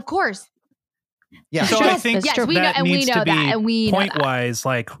 movie. of course. Yeah. So Yes, I think yes, we know- that and we needs know to be that, and we know point that. wise,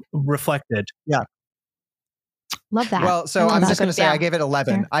 like reflected. Love that. Well, so I I'm love just that. going to say Yeah. I gave it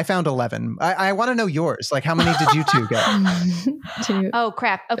 11. Fair. I found 11. I want to know yours. Like, how many did you two get? Two. Oh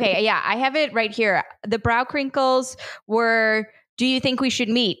crap. Okay, yeah, I have it right here. The brow crinkles were do you think we should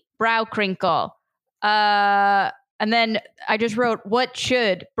meet? Brow crinkle. And then I just wrote what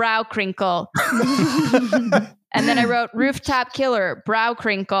should? Brow crinkle. And then I wrote rooftop killer, brow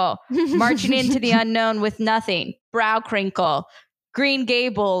crinkle. Marching into the unknown with nothing, brow crinkle. Green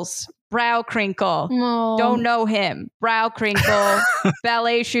Gables, brow crinkle. Oh. Don't know him, brow crinkle.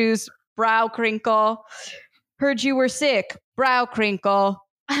 Ballet shoes, brow crinkle. Heard you were sick, brow crinkle.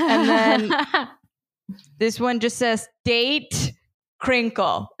 And then this one just says date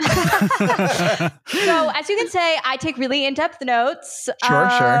crinkle. So as you can say, I take really in-depth notes.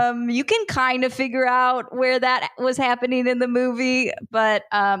 Sure. You can kind of figure out where that was happening in the movie, but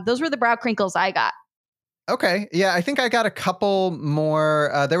those were the brow crinkles I got. Okay. Yeah, I think I got a couple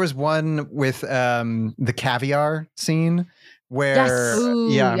more. There was one with the caviar scene where, Yes. Ooh,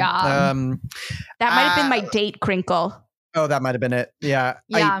 yeah. yeah. That might have been my date crinkle. Oh, that might have been it. Yeah.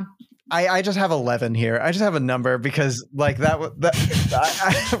 Yeah. I just have 11 here. I just have a number because like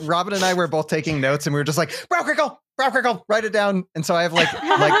Robin and I were both taking notes and we were just like, brow crinkle, write it down. And so I have like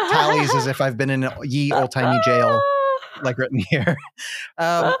tallies as if I've been in ye old timey jail, like written here.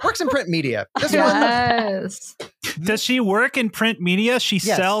 Works in print media. This one, Yes. Does she work in print media? She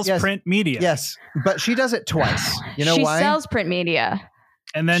Yes, sells yes. print media. yes, but she does it twice. You know she why? sells print media.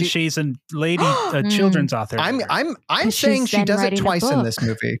 And then She- she's a lady, a children's author. I'm 'Cause saying she's she then does it writing a twice in book. this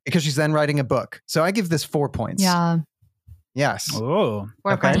movie because she's then writing a book. So I give this 4 points. Yeah. Yes. Oh,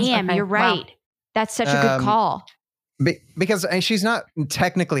 4 Okay. points. Damn, Okay. you're Wow. right. That's such a good call. Because she's not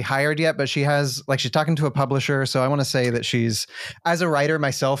technically hired yet, but she has like she's talking to a publisher. So I want to say that she's, as a writer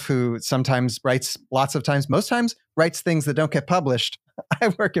myself, who sometimes writes lots of times, most times writes things that don't get published. I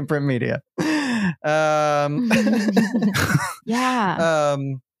work in print media. Yeah.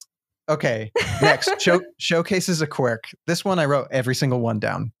 Okay. Next, showcases a quirk. This one I wrote every single one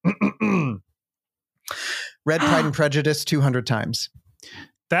down. Read Pride and Prejudice 200 times.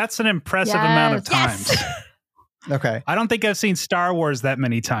 that's an impressive amount of Yes. times. Okay. I don't think I've seen Star Wars that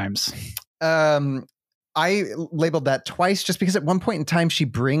many times. I labeled that twice just because at one point in time she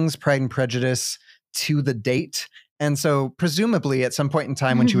brings Pride and Prejudice to the date. And so presumably at some point in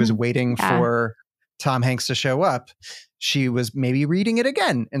time when she was waiting Yeah. for Tom Hanks to show up, she was maybe reading it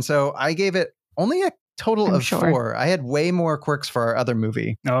again. And so I gave it only a total I'm of sure. 4. I had way more quirks for our other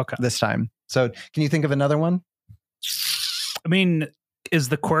movie Oh, okay. this time. So can you think of another one? I mean, is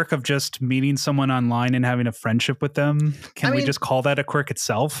the quirk of just meeting someone online and having a friendship with them? Can I we mean- just call that a quirk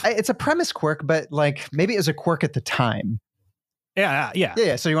itself? It's a premise quirk, but like maybe it was a quirk at the time. Yeah.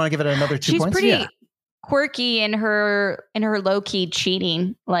 Yeah. So you want to give it another 2 She's points? pretty Yeah. quirky in her low key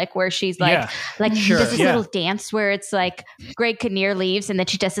cheating, like where she's like, Yeah. like she Sure. does this Yeah. little dance where it's like Greg Kinnear leaves, and then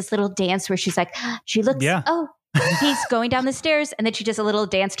she does this little dance where she's like, she looks, Yeah. oh, he's going down the stairs, and then she does a little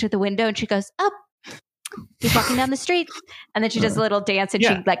dance to the window, and she goes up. He's walking down the street, and then she does a little dance, and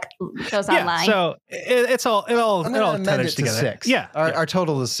Yeah. she like goes Yeah. online. So it all I'm going to amend tethers it to together. 6. Yeah. Our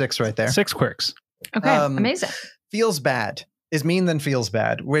total is 6 right there. 6 quirks. Okay. Um, Amazing. Feels bad is mean then feels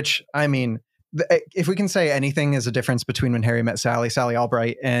bad, which I mean, if we can say anything is a difference between When Harry Met Sally, Sally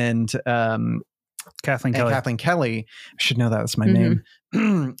Albright, and Kathleen Kelly. Kathleen Kelly, I should know that's my name,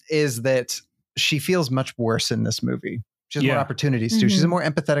 is that she feels much worse in this movie. She has more Yeah. opportunities too. She's a more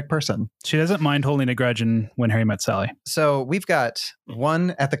empathetic person. She doesn't mind holding a grudge in When Harry Met Sally. So we've got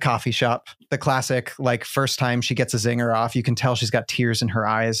one at the coffee shop, the classic, like first time she gets a zinger off, you can tell she's got tears in her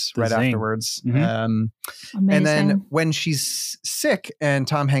eyes The right zing. afterwards. Mhm. Amazing. And then when she's sick and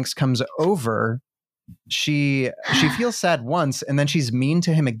Tom Hanks comes over, she feels sad once and then she's mean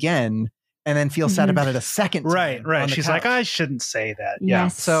to him again and then feels sad Mhm. about it a second time. Right. on the She's couch. like, I shouldn't say that. Yeah.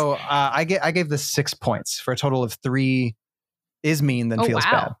 Yes. So I gave this 6 points for a total of 3 is mean then Oh, feels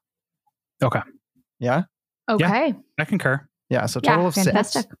wow. bad. Okay. Yeah? Okay. I concur. Yeah. So Yeah, total of 6.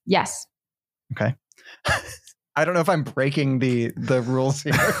 Fantastic. yes. I don't know if I'm breaking the rules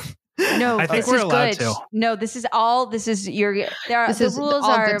here. No, I think this we're is allowed good. to. No, this is your. This The is rules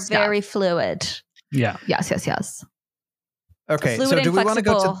all are good stuff. very fluid. Yeah. Yes. Yes. Yes. Okay. Fluid So and do we want to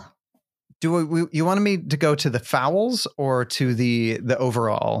go to flexible. you wanted me to go to the fouls or to the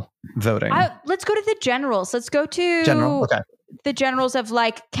overall voting? Let's go to the generals. Let's go to General. Okay. the generals of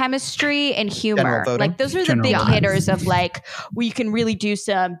like chemistry and humor. General voting? Like those are the General big voting. hitters of like we can really do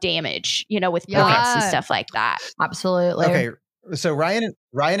some damage, with Yeah. points and stuff like that. Absolutely. Okay. So Ryan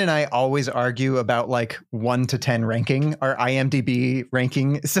and I always argue about like 1 to 10 ranking. Our IMDb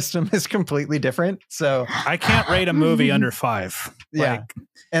ranking system is completely different. So I can't rate a movie under 5. Yeah.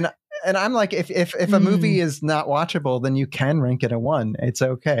 Like, And I'm like, if a movie is not watchable, then you can rank it a 1. It's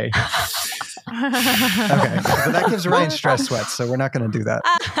okay. Okay, but that gives Ryan stress sweats, so we're not going to do that.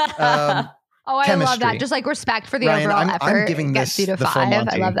 Oh, I love that. Just like respect for the Ryan, overall I'm effort. giving Gets this you to the full 5. I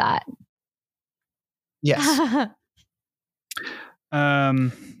Monty. love that. Yes.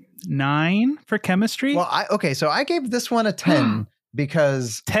 9 for chemistry. Well, so I gave this one a 10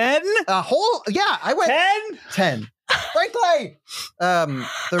 because 10? I went 10. Frankly, the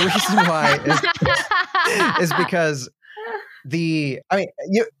reason why is because you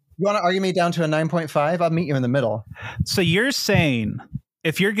want to argue me down to a 9.5? I'll meet you in the middle. So you're saying,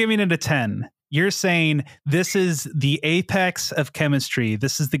 if you're giving it a 10, you're saying this is the apex of chemistry.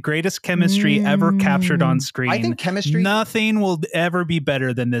 This is the greatest chemistry ever captured on screen. I think chemistry. Nothing will ever be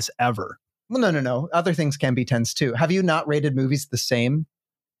better than this ever. Well, no. Other things can be 10s too. Have you not rated movies the same?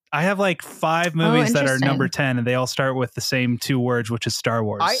 I have like 5 movies that are interesting. number 10, and they all start with the same 2 words, which is Star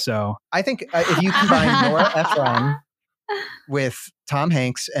Wars. I think if you combine Nora Ephron with Tom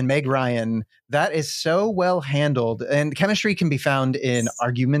Hanks and Meg Ryan, that is so well handled. And chemistry can be found in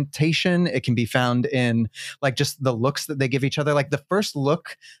argumentation. It can be found in like just the looks that they give each other. Like the first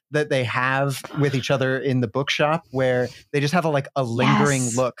look that they have with each other in the bookshop, where they just have a lingering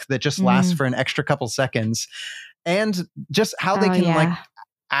look that just lasts for an extra couple seconds. And just how they can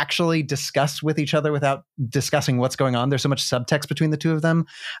actually discuss with each other without discussing what's going on. There's so much subtext between the two of them.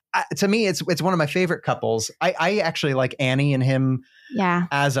 To me, it's one of my favorite couples. I actually like Annie and him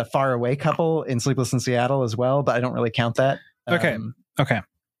as a far away couple in Sleepless in Seattle as well, but I don't really count that. Okay.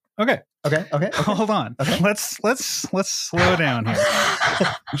 Hold on. Okay. Let's slow down here.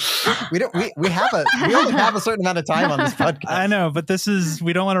 we only have a certain amount of time on this podcast. I know, but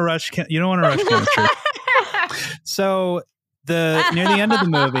we don't want to rush. You don't want to rush chemistry. So near the end of the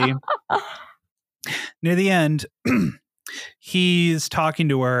movie, near the end, he's talking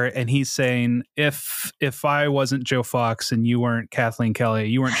to her and he's saying, if I wasn't Joe Fox and you weren't Kathleen Kelly,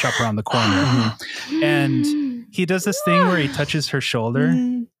 you weren't Shop Around the Corner. And he does this thing where he touches her shoulder.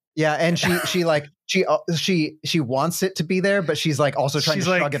 Yeah, and she wants it to be there, but she's like also trying to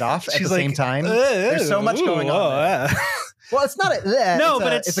shrug it off at the same time. There's so much going on. Well, it's not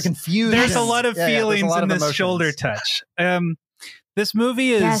it's a confusion. There's a lot of feelings a lot in of this emotions. shoulder touch. This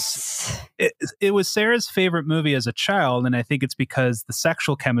movie is it was Sarah's favorite movie as a child, and I think it's because the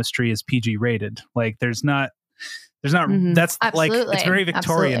sexual chemistry is PG rated. Like there's not that's like it's very Victorian.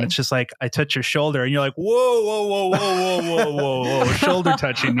 Absolutely. It's just like I touch your shoulder and you're like whoa, shoulder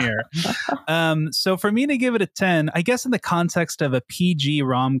touching here. So for me to give it a 10, I guess in the context of a PG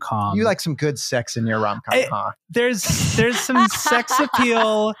rom-com, you like some good sex in your rom-com, huh? There's some sex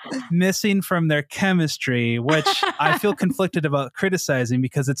appeal missing from their chemistry, which I feel conflicted about criticizing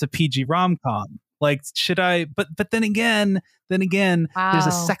because it's a PG rom-com. Like, should I? But then again, there's a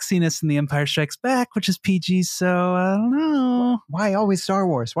sexiness in The Empire Strikes Back, which is PG. So I don't know. Why always Star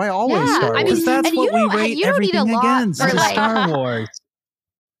Wars? Why always Star Wars? Because that's what we rate everything against. Is Star Wars.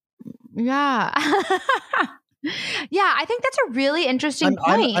 Yeah. Yeah, I think that's a really interesting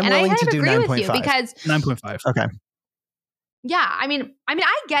point. I'm and I willing kind to of do agree with you 9.5. because 9.5. Okay. yeah, I mean,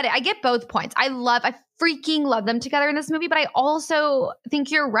 I get it. I get both points. I freaking love them together in this movie, but I also think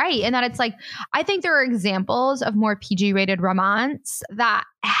you're right in that it's like, I think there are examples of more PG rated romance that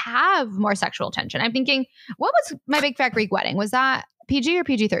have more sexual tension. I'm thinking, what was My Big Fat Greek Wedding? Was that PG or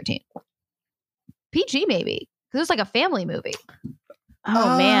PG-13? PG maybe, because it was like a family movie.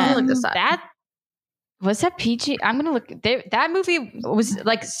 Oh man, look this up. Was that PG? I'm gonna look. That movie was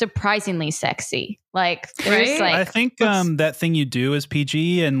like surprisingly sexy. Like there's like I think that Thing You Do is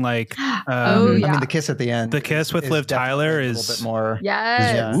PG, and like I mean, the kiss at the end. The kiss with Liv Tyler is a little bit more.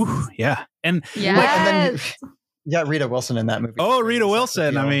 Yes. And Yes. Yeah, Rita Wilson in that movie. Oh, Rita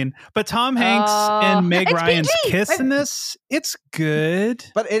Wilson. I mean, but Tom Hanks and Meg Ryan's kiss in this, it's good.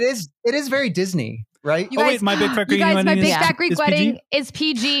 But it is very Disney. Right? My Big Fat Greek Wedding. My Big Fat Greek Wedding PG? is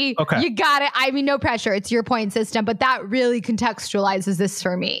PG. Okay. You got it. I mean, no pressure. It's your point system, but that really contextualizes this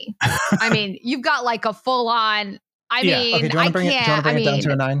for me. I mean, you've got like a full on. I mean, okay, do you want to bring it down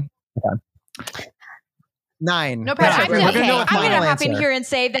to a 9? Okay. 9. No pressure. We're gonna go with I'm final gonna hop in answer. here and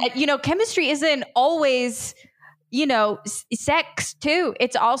say that chemistry isn't always sex too.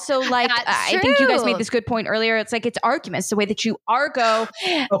 It's also like I think you guys made this good point earlier. It's like it's arguments. The way that you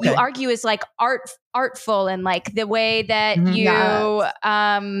argue is like artful, and like the way that you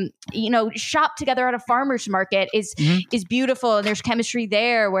shop together at a farmer's market is beautiful, and there's chemistry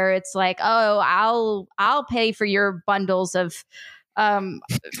there where it's like, oh, I'll pay for your bundles of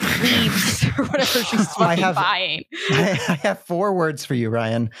leaves or whatever she's buying. I have 4 words for you,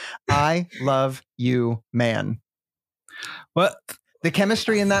 Ryan. I love you, man. What? The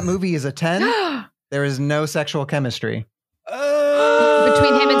chemistry in that movie is a 10. There is no sexual chemistry.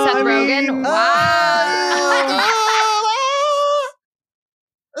 Between him and Seth Rogen?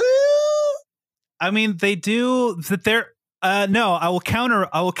 I mean, they do that. They're no. I will counter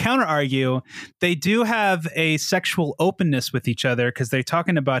argue. They do have a sexual openness with each other because they're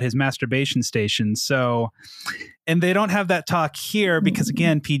talking about his masturbation station. So, and they don't have that talk here because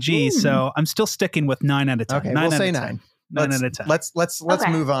again, PG. So I'm still sticking with 9 out of 10. Okay, we'll say 9. 9 out of 10. Let's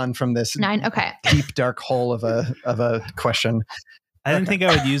Okay. move on from this 9. Okay. deep dark hole of a question. I didn't think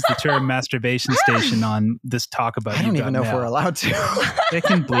I would use the term masturbation station on this talk about. I don't even know if we're allowed to. They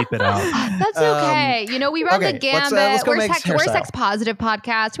can bleep it out. That's okay. We run okay, the gambit. let's go we're Meg's we're a hairstyle. sex positive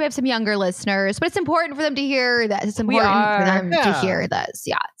podcast. We have some younger listeners, but it's important for them to hear that. It's We important for are. them to Yeah. hear this.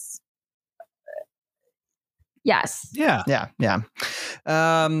 Yes. Yes. Yeah. Yeah.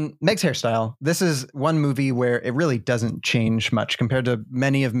 Meg's hairstyle. This is one movie where it really doesn't change much compared to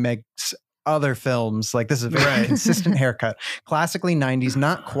many of Meg's other films. Like, this is a very Right. consistent haircut. Classically 90s,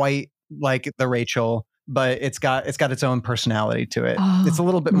 not quite like the Rachel, but it's got its own personality to it. Oh, It's a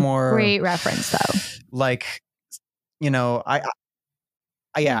little bit more Great reference, though. like, I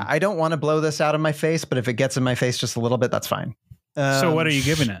don't want to blow this out of my face, but if it gets in my face just a little bit, that's fine. So what are you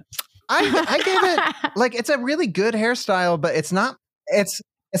giving it? I gave it like, it's a really good hairstyle, but it's not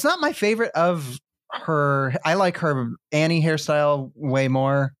my favorite of her. I like her Annie hairstyle way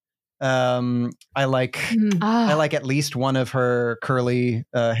more. I like at least one of her curly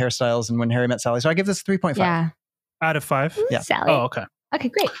hairstyles in When Harry Met Sally. So I give this 3.5. Yeah. Out of 5? Yeah. Sally. Oh, okay. Okay,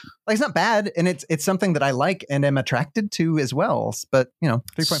 great. Like, it's not bad, and it's something that I like and am attracted to as well. But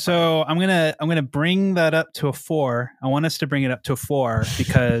 3.5. So I'm gonna bring that up to a 4. I want us to bring it up to a 4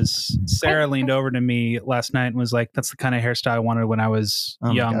 because Sarah leaned over to me last night and was like, "That's the kind of hairstyle I wanted when I was Oh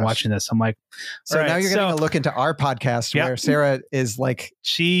my young gosh. watching this." I'm like, So all right, now you're getting so- a look into our podcast Yeah. where Sarah is like,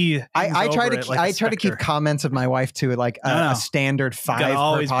 "She." I try to I try to keep comments of my wife to like No. a standard 5 per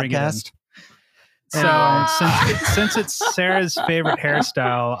always bring it in. podcast. So since it's Sarah's favorite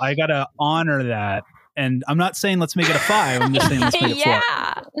hairstyle, I gotta honor that. And I'm not saying let's make it a 5. I'm just saying let's make it 4.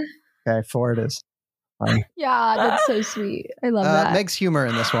 Yeah. Okay, 4 it is. Fine. Yeah, that's so sweet. I love that. Meg's humor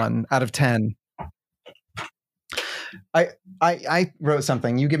in this one out of 10. I wrote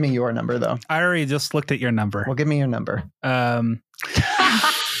something. You give me your number though. I already just looked at your number. Well, give me your number. Out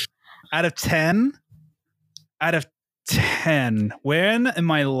of 10, when am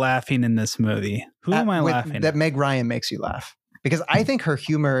I laughing in this movie? Who am I laughing That at? Meg Ryan makes you laugh, because I think her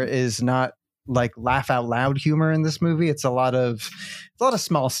humor is not like laugh out loud humor in this movie. It's a lot of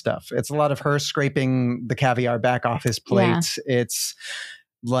small stuff. It's a lot of her scraping the caviar back off his plate. It's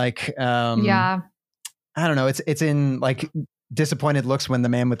like yeah. I don't know. It's in like disappointed looks when the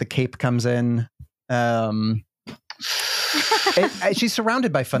man with the cape comes in. She's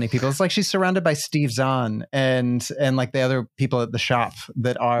surrounded by funny people. It's like she's surrounded by Steve Zahn and like the other people at the shop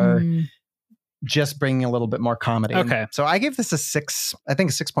that are just bringing a little bit more comedy. Okay. So I gave this a 6. I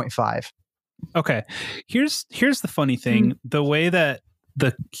think a 6.5. Okay. Here's the funny thing. The way that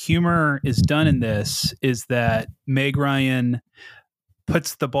the humor is done in this is that Meg Ryan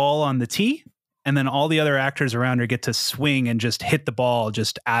puts the ball on the tee, and then all the other actors around her get to swing and just hit the ball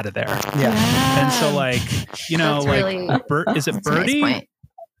just out of there. Yeah. And so, like, That's like, really- is it That's a nice Birdie point.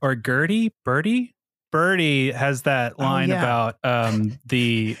 or Gertie? Birdie has that line yeah. about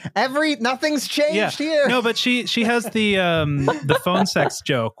the Nothing's changed here. no, but she has the phone sex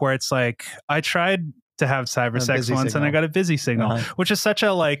joke where it's like, I tried to have cyber A sex busy once and I signal. got a busy signal, which is such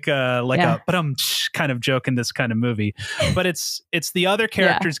a like Yeah. a but I'm kind of joke in this kind of movie. But it's the other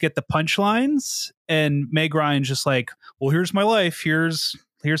characters get the punchlines, and Meg Ryan's just like, well, here's my life. Here's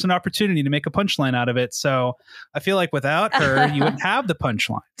an opportunity to make a punchline out of it. So I feel like without her, you wouldn't have the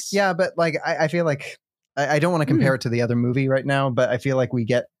punchlines. Yeah, but like I feel like I don't want to compare it to the other movie right now, but I feel like we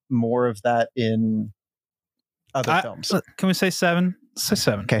get more of that in other films. Can we say 7? Let's say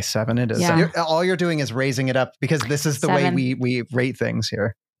 7. Okay, 7 it is. Yeah. All you're doing is raising it up because this is the 7. way we rate things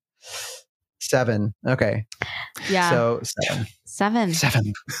here. 7. Okay. Yeah. So 7.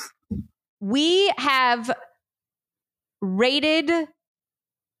 7. We have rated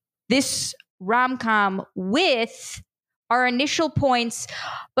this rom-com with our initial points,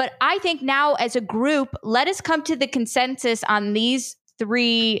 but I think now as a group, let us come to the consensus on these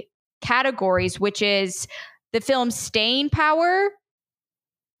 3 categories, which is the film's staying power,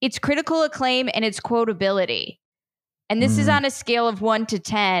 its critical acclaim, and its quotability. And this is on a scale of 1 to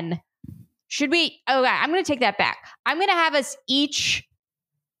 10. Should we? Okay, I'm going to take that back. I'm going to have us each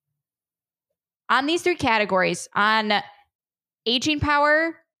on these 3 categories on aging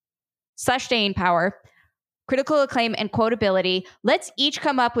power / staying power. critical acclaim, and quotability. Let's each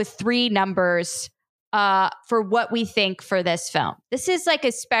come up with 3 numbers for what we think for this film. This is like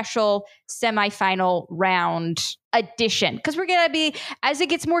a special semifinal round edition because we're going to be, as it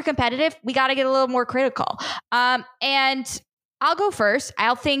gets more competitive, we got to get a little more critical. And I'll go first.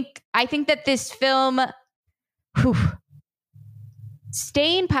 I think that this film,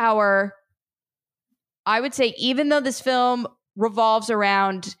 staying power, I would say, even though this film revolves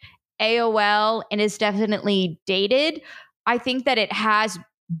around AOL and is definitely dated, I think that it has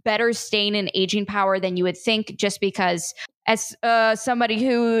better staying and aging power than you would think, just because as somebody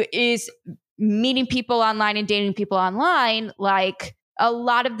who is meeting people online and dating people online, like a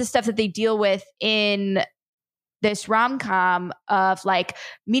lot of the stuff that they deal with in this rom-com of like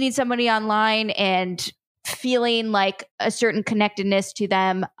meeting somebody online and feeling like a certain connectedness to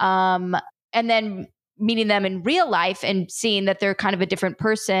them, and then meeting them in real life and seeing that they're kind of a different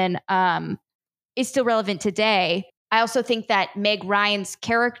person, is still relevant today. I also think that Meg Ryan's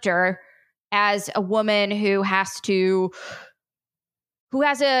character as a woman who has to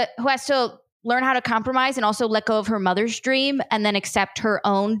learn how to compromise and also let go of her mother's dream and then accept her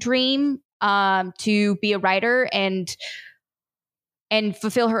own dream to be a writer and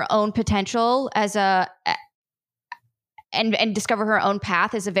fulfill her own potential as and discover her own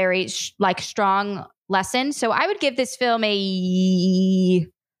path is a very strong lesson. So I would give this film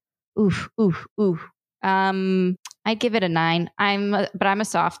I'd give it a 9. I'm a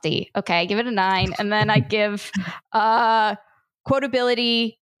softie. Okay, I give it a 9. And then I give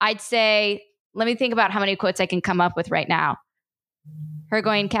quotability, I'd say, let me think about how many quotes I can come up with right now. Her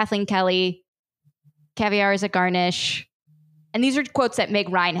going, Kathleen Kelly, caviar is a garnish. And these are quotes that Meg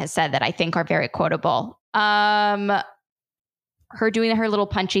Ryan has said that I think are very quotable. Her doing her little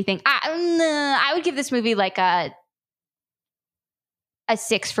punchy thing. I would give this movie like a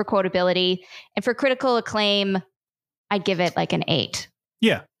 6 for quotability. And for critical acclaim, I'd give it like an 8.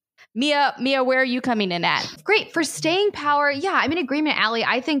 Yeah. Mia, where are you coming in at? Great. For staying power, yeah, I'm in agreement, Allie.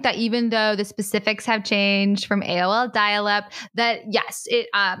 I think that even though the specifics have changed from AOL dial-up, that yes, it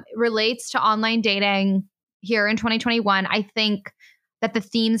relates to online dating here in 2021. I think that the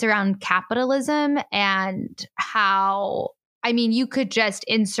themes around capitalism and how, I mean, you could just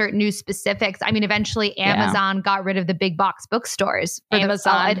insert new specifics. I mean, eventually Amazon got rid of the big box bookstores to a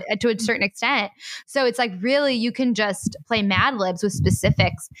certain extent. So it's like, really, you can just play Mad Libs with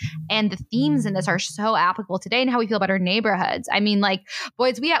specifics. And the themes in this are so applicable today and how we feel about our neighborhoods. I mean, like,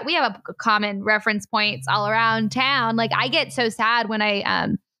 boys, we have a common reference points all around town. Like, I get so sad when I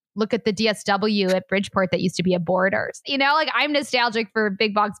look at the DSW at Bridgeport that used to be a Borders. You know, like I'm nostalgic for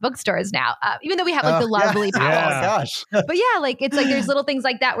big box bookstores now, even though we have like the lovely Powell's. Oh my gosh. But yeah, like it's like there's little things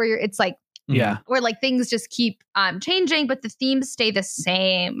like that where it's like, where like things just keep changing, but the themes stay the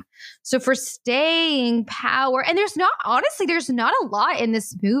same. So for staying power, and there's not a lot in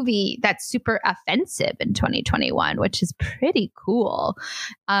this movie that's super offensive in 2021, which is pretty cool.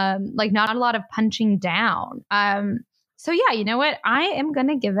 Like not a lot of punching down. So yeah, you know what? I'm going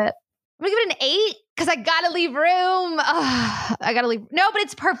to give it an 8 because I got to leave room. I got to leave. No, but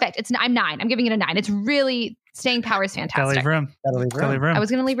it's perfect. I'm 9. I'm giving it a 9. It's really, staying power is fantastic. Gotta leave room. I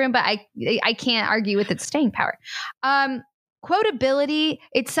was going to leave room, but I can't argue with its staying power. Quotability,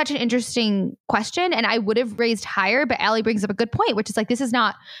 it's such an interesting question, and I would have raised higher, but Allie brings up a good point, which is like, this is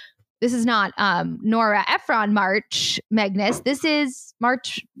not Nora Ephron March Magnus. This is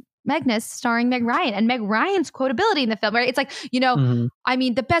March Magnus starring Meg Ryan, and Meg Ryan's quotability in the film, right? It's like, you know, I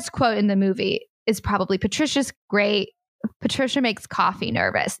mean, the best quote in the movie is probably Patricia's great. Patricia makes coffee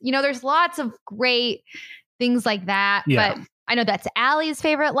nervous. You know, there's lots of great things like that, but I know that's Allie's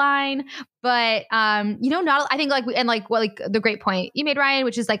favorite line, but you know, not, I think like, the great point you made, Ryan,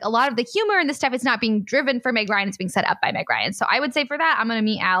 which is like a lot of the humor and the stuff is not being driven for Meg Ryan, it's being set up by Meg Ryan. So I would say for that, I'm going to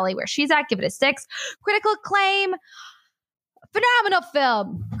meet Allie where she's at, give it a 6. Critical acclaim, phenomenal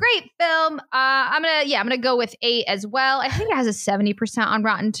film. Great film. I'm gonna go with 8 as well. I think it has a 70% on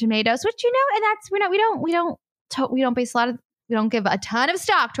Rotten Tomatoes, which, you know, and that's, we don't give a ton of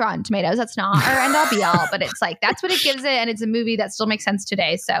stock to Rotten Tomatoes. That's not our end all be all, but it's like, that's what it gives it. And it's a movie that still makes sense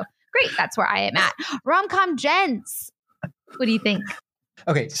today. So great. That's where I am at. Rom-com gents. What do you think?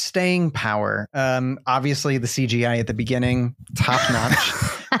 Okay. Staying power. Obviously the CGI at the beginning, top notch.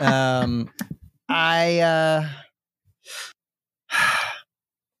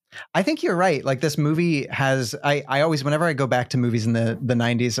 I think you're right. Like this movie has, I always, whenever I go back to movies in the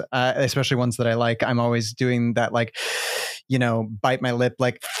 90s, especially ones that I like, I'm always doing that, like, you know, bite my lip,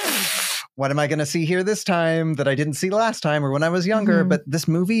 like, what am I going to see here this time that I didn't see last time or when I was younger? But this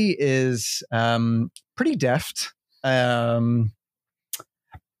movie is pretty deft. I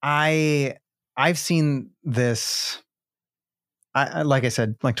I've seen this. Like I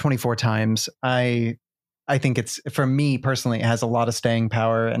said, like 24 times. I think it's, for me personally, it has a lot of staying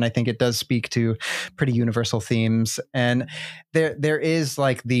power, and I think it does speak to pretty universal themes. And there is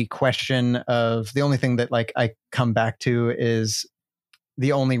like the question of, the only thing that like I come back to is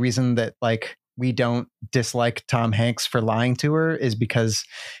the only reason that like we don't dislike Tom Hanks for lying to her is because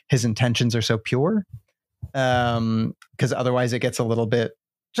his intentions are so pure. Because otherwise it gets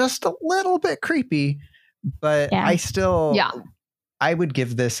just a little bit creepy. But Yeah. I would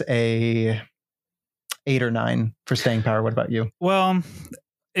give this a 8 or 9 for staying power. What about you? Well,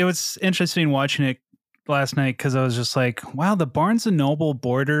 it was interesting watching it last night because I was just like, wow, the Barnes and Noble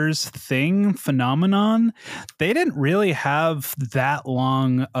Borders phenomenon, they didn't really have that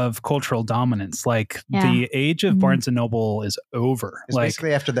long of cultural dominance. Like the age of Barnes and Noble is over. It's like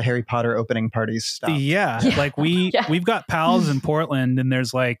basically after the Harry Potter opening parties stopped. Yeah, like we've got pals in Portland, and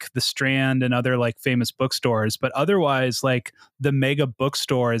there's like the Strand and other like famous bookstores, but otherwise like the mega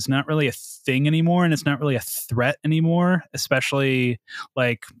bookstore is not really a thing anymore, and it's not really a threat anymore, especially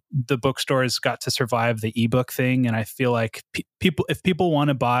like the bookstores got to survive the ebook thing. And I feel like if people want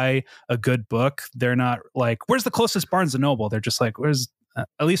to buy a good book, they're not like, where's the closest Barnes and Noble? They're just like, where's,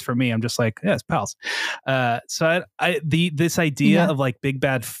 at least for me, I'm just like, yeah, it's pals. So this idea of like Big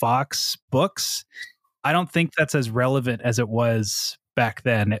Bad Fox books, I don't think that's as relevant as it was back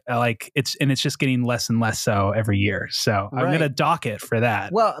then. It's just getting less and less so every year. So I'm going to dock it for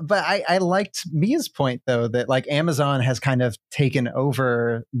that. Well, but I liked Mia's point though, that like Amazon has kind of taken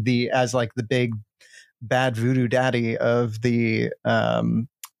over as like the big bad voodoo daddy of the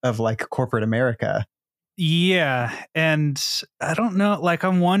of like corporate America. Yeah, and I don't know. Like,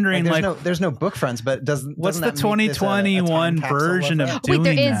 I'm wondering, there's no book fronts, but what's the 2021 version of doing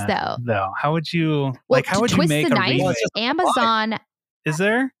Wait, there is that, though. How would you how would you make a knife? Amazon? Is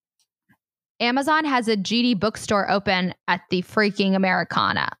there? Amazon has a GD bookstore open at the freaking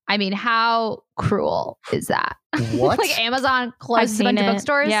Americana. I mean, how cruel is that? What? Like Amazon closes a bunch of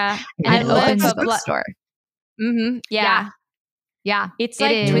bookstores. Yeah, and it opens a bookstore. Mm-hmm. Yeah. It's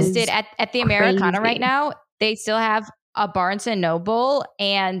like twisted at the Americana right now. They still have a Barnes and Noble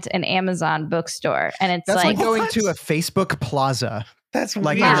and an Amazon bookstore, and that's like going to a Facebook Plaza. That's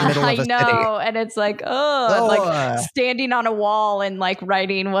like weird. In the middle of a I know, city. and it's like like standing on a wall and like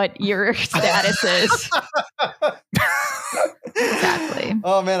writing what your status is. Exactly.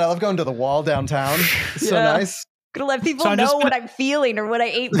 Oh man, I love going to the wall downtown. It's so nice. Gonna let people know what I'm feeling or what I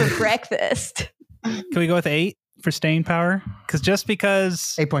ate for breakfast. Can we go with 8 for staying power? Because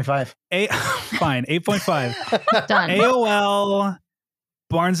 8.5. 8, fine, 8.5. Done. AOL,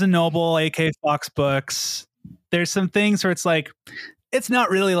 Barnes and Noble, AK Fox Books. There's some things where it's like, it's not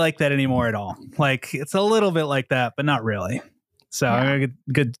really like that anymore at all. Like, it's a little bit like that, but not really. So I'm gonna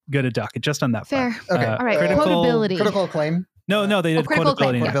get good at docket just on that. Fair. Okay. All right. Quotability. Critical acclaim. No, they did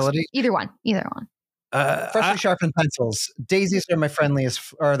quotability. Quotability. Either one. Freshly sharpened pencils. Daisies are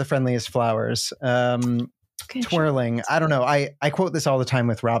the friendliest flowers. Twirling. I don't know. I quote this all the time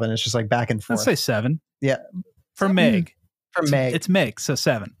with Robin. It's just like back and forth. Let's say 7. Yeah. For Meg. It's Meg, so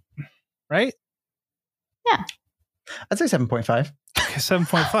 7. Right? Yeah. I'd say 7.5.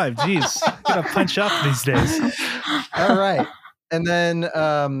 7.5. Jeez. Gotta punch up these days. All right. And then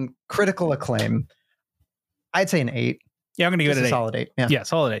critical acclaim. I'd say an 8. Yeah, I'm gonna give it an 8. Solid 8. Yeah,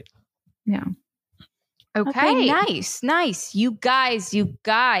 solid 8. Yeah. Okay, nice. You guys,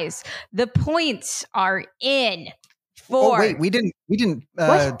 the points are in for. Oh wait, we didn't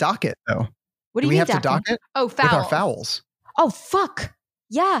dock it though. What do you we mean have to dock it? Oh, with our fouls. Oh fuck.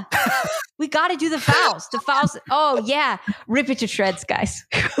 Yeah. We got to do the fouls. The fouls. Oh yeah. Rip it to shreds, guys.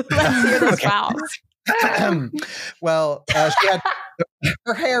 Let's hear those fouls. Well, she had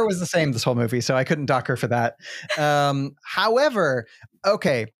her hair was the same this whole movie, so I couldn't dock her for that. However,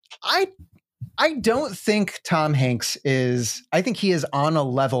 okay, I don't think Tom Hanks is. I think he is on a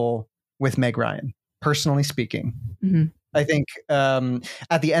level with Meg Ryan, personally speaking. Mm-hmm. I think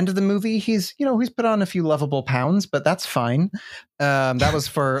at the end of the movie, he's put on a few lovable pounds, but that's fine. That was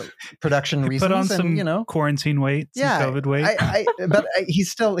for production reasons. Put on some quarantine weight, some COVID weight. But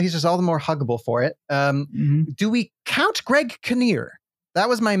he's just all the more huggable for it. Do we count Greg Kinnear? That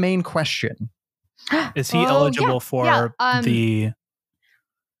was my main question. Is he eligible for the?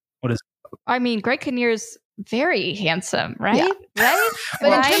 What is? I mean, Greg Kinnear's very handsome, right? Yeah. Right?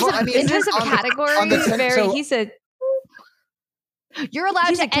 But in terms of category, he's a. You're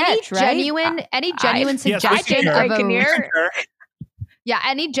allowed to any genuine suggestion of Greg Kinnear. Yeah,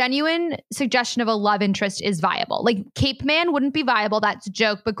 any genuine suggestion of a love interest is viable. Like Cape Man wouldn't be viable. That's a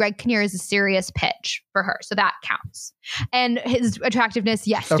joke, but Greg Kinnear is a serious pitch for her. So that counts. And his attractiveness,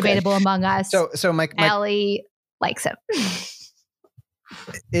 yes, Okay. debatable among us. So my Ellie likes him.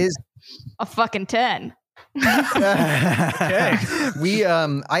 is A fucking 10. okay.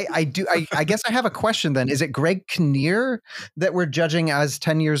 I guess I have a question then. Is it Greg Kinnear that we're judging as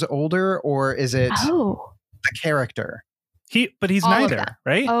 10 years older, or is it Oh. the character? But he's All of neither, that.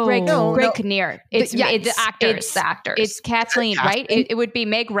 right? Oh, Greg No, Kinnear. It's the actors. It's Kathleen, right? It would be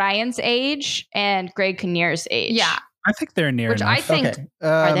Meg Ryan's age and Greg Kinnear's age. Yeah, I think they're near which enough. I think Okay.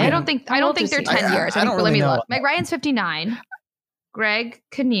 Are they? I don't think How old they're is he? 10 years. I I don't think, let me really know. look. Meg Ryan's 59. Greg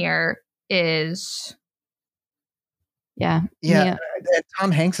Kinnear is Yeah. Yeah. And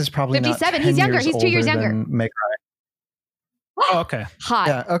Tom Hanks is probably not 57. 10 He's younger. years He's 2 years older younger. than Meg Oh, okay. Hot.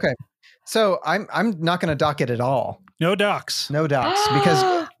 Ryan. Yeah. Okay. So I'm not going to dock it at all. No docs. No docs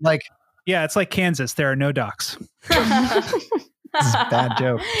because like Yeah, it's like Kansas. There are no docs. this is a bad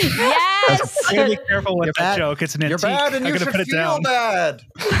joke. Yes. I gotta be careful with You're that bad. joke. It's an You're antique. bad and I'm you gonna should put it feel down. bad.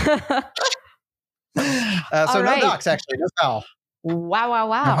 All So right. no docs, actually, no foul. Wow.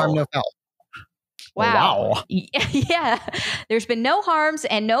 No harm, no foul. Wow. Wow. Yeah. There's been no harms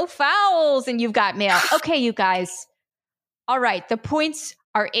and no fouls, and You've Got Mail. Okay, you guys. All right. The points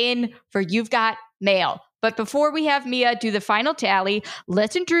are in for You've Got Mail. But before we have Mia do the final tally,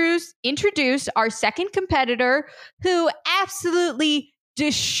 let's introduce our second competitor who absolutely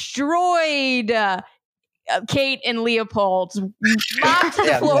destroyed Kate and Leopold. Mopped the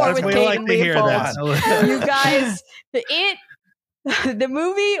Yeah, floor that's with We Kate like and to hear Leopold. that. You guys, the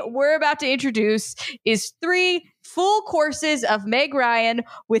movie we're about to introduce is 3 full courses of Meg Ryan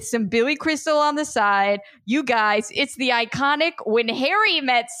with some Billy Crystal on the side. You guys, it's the iconic When Harry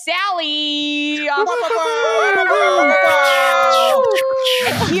Met Sally.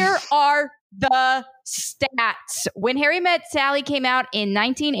 And here are the stats. When Harry Met Sally came out in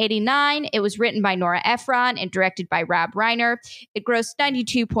 1989, it was written by Nora Ephron and directed by Rob Reiner. It grossed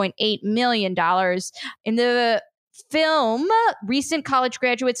 $92.8 million. In the film, recent college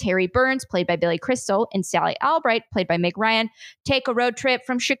graduates Harry Burns, played by Billy Crystal, and Sally Albright, played by Meg Ryan, take a road trip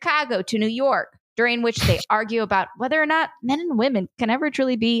from Chicago to New York, during which they argue about whether or not men and women can ever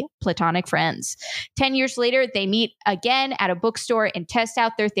truly be platonic friends. 10 years later, they meet again at a bookstore and test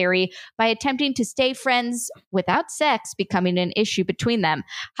out their theory by attempting to stay friends without sex becoming an issue between them.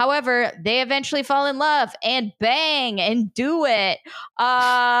 However, they eventually fall in love and bang and do it.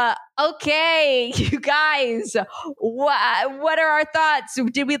 Okay, you guys, what are our thoughts?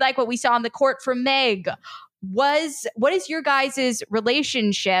 Did we like what we saw in the court from Meg? What is your guys'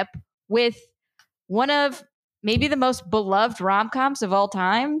 relationship with one of maybe the most beloved rom-coms of all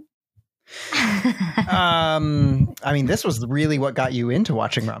time? I mean, this was really what got you into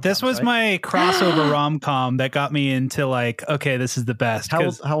watching rom-coms. This was right? my crossover rom-com that got me into like, okay, this is the best. How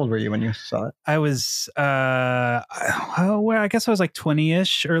old were you when you saw it? I was, I guess I was like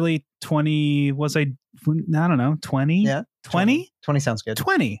 20-ish, early 20. Was I don't know, 20? Yeah. 20? 20 sounds good.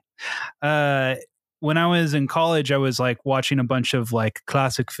 20. When I was in college, I was like watching a bunch of like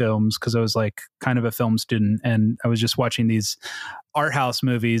classic films because I was like kind of a film student, and I was just watching these art house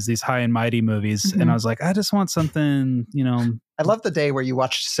movies, these high and mighty movies. Mhm. And I was like, I just want something, I love the day where you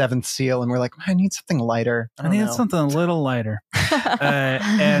watched Seventh Seal and we're like, I need something lighter. I need something a little lighter.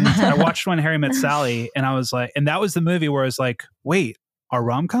 And I watched When Harry Met Sally, and I was like, and that was the movie where I was like, wait, are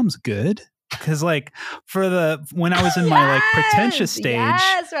rom-coms good? Because like when I was in my like pretentious stage,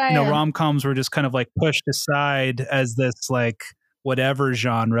 rom-coms were just kind of like pushed aside as this like whatever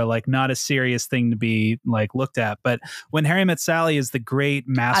genre, like not a serious thing to be like looked at. But When Harry Met Sally is the great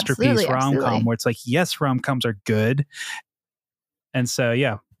masterpiece rom-com absolutely. where it's like, yes, rom-coms are good. And so,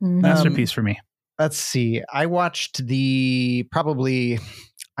 yeah, Mhm. masterpiece for me. Let's see. I watched I'm going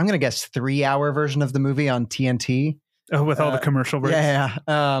to guess 3-hour version of the movie on TNT. Oh, with all the commercial breaks. Yeah.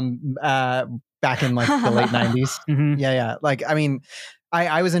 Back in like the late 90s. Mhm. Yeah. Like, I mean,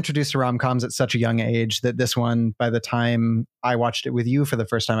 I was introduced to rom-coms at such a young age that this one, by the time I watched it with you for the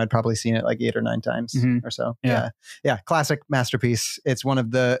first time, I'd probably seen it like 8 or 9 times Mhm. or so. Yeah. Yeah. Classic masterpiece. It's one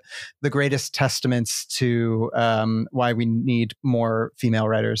of the greatest testaments to why we need more female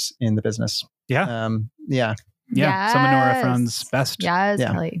writers in the business. Yeah. Yeah. Yeah. Some of Nora Yes. Ephron's best. Yes,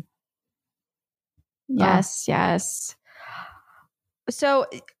 Yeah. Kelly. Yes. So,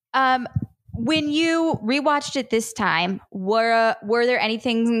 when you rewatched it this time, was there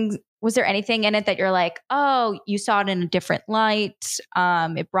anything in it that you're like, oh, you saw it in a different light?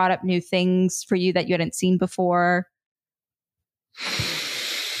 It brought up new things for you that you hadn't seen before.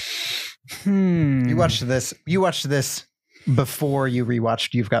 You watched this before you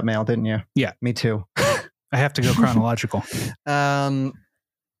rewatched You've Got Mail, didn't you? Yeah. Me too. I have to go chronological.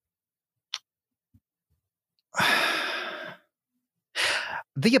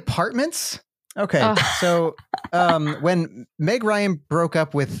 The apartments. Okay, Oh. so when Meg Ryan broke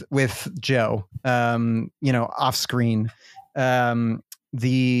up with Joe, off screen,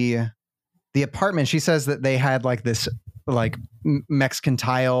 the apartment, she says that they had like this like Mexican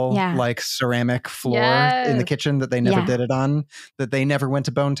tile, Yeah. like ceramic floor in the Yes. kitchen that they never Yeah. did it on, that they never went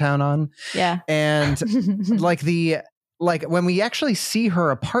to Bone Town on, Yeah. and like when we actually see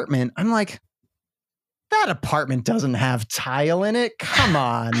her apartment, I'm like, that apartment doesn't have tile in it. Come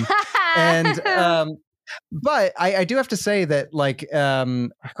on. And but I do have to say that like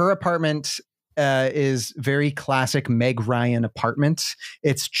her apartment is very classic Meg Ryan apartment.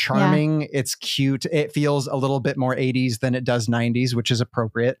 It's charming, it's cute, it feels a little bit more 80s than it does 90s, which is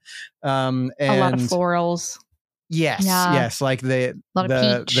appropriate. And A lot of florals. yes, Yeah. yes, like a lot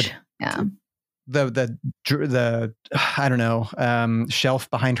of peach. Yeah. the I don't know, shelf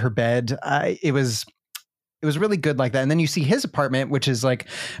behind her bed. It was really good like that. And then you see his apartment, which is like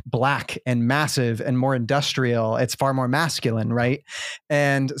black and massive and more industrial. It's far more masculine, right?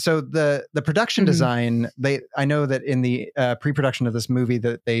 And so the production design, I know that in the pre-production of this movie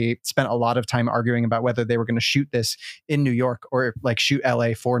that they spent a lot of time arguing about whether they were going to shoot this in New York or like shoot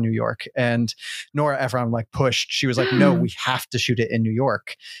LA for New York. And Nora Ephron like pushed. She was like, no, we have to shoot it in New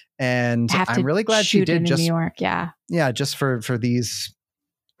York. And I'm really glad she did, just New York. Yeah. just for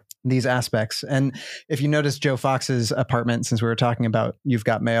these aspects. And if you notice, Joe Fox's apartment, since we were talking about You've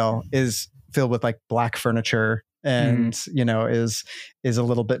Got Mail, is filled with like black furniture and is a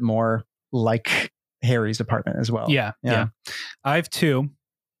little bit more like Harry's apartment as well. Yeah. I have two.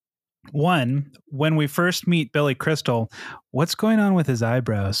 One, when we first meet Billy Crystal, what's going on with his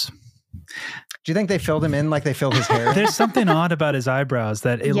eyebrows? Do you think they filled him in like they filled his hair? There's something odd about his eyebrows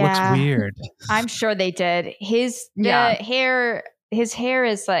that it looks weird. I'm sure they did. His hair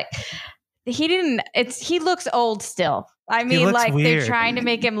is like he looks old still. I mean, like weird. they're trying to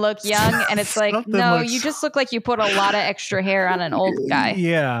make him look young, and it's like, no, you just look like you put a lot of extra hair on an old guy.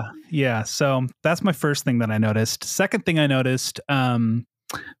 Yeah. So that's my first thing that I noticed. Second thing I noticed,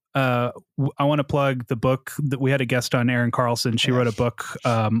 I want to plug the book that we had a guest on, Erin Carlson. She wrote a book,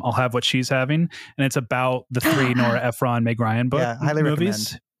 I'll Have What She's Having, and it's about the three Nora Ephron, Meg Ryan highly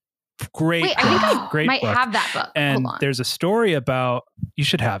movies. Recommend. Great. Wait, I think I great might book. have that book. And Hold on. there's a story about, you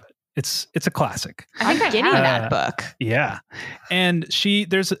should have it. It's a classic. I'm getting that book. Yeah. And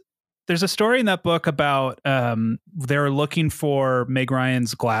there's a story in that book about they're looking for Meg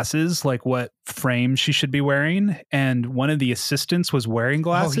Ryan's glasses, like what frame she should be wearing. And one of the assistants was wearing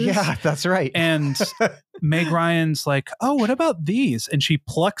glasses. Oh, yeah, that's right. And Meg Ryan's like, oh, what about these? And she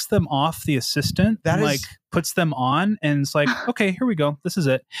plucks them off the assistant puts them on, and it's like, okay, here we go. This is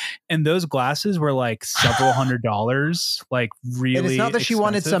it. And those glasses were like several $100s, like really And it's not that she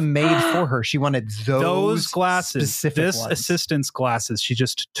wanted expensive. some made for her. She wanted those glasses. specific This ones. assistant's glasses. She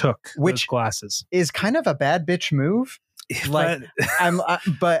just took those glasses. Is kind of a bad bitch move. Like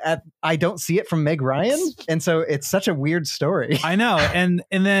I don't see it from Meg Ryan, and so it's such a weird story. I know. And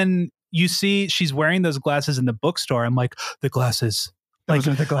then you see she's wearing those glasses in the bookstore. I'm like, the glasses. Like,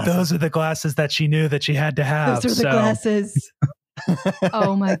 Those are the glasses. Those are the glasses that she knew that she had to have. Those are the glasses.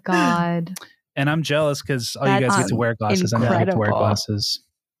 Oh my God. And I'm jealous because all you guys get to wear glasses. I never get to wear incredible. glasses.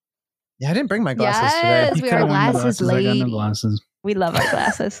 Yeah, I didn't bring my glasses Yes, today. we You are could've worn the glasses I got no lady. glasses. We love our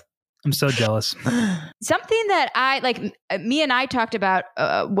glasses. I'm so jealous. Something that I like, me and I talked about,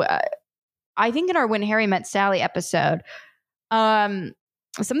 I think in our When Harry Met Sally episode, something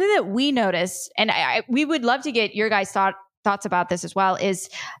that we noticed, and we would love to get your guys' thoughts about this as well, is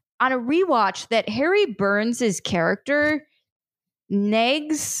on a rewatch that Harry Burns' character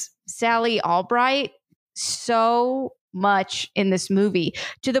negs Sally Albright so much in this movie,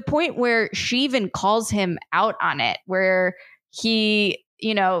 to the point where she even calls him out on it, where he,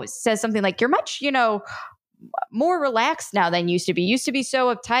 says something like, you're much, more relaxed now than used to be. Used to be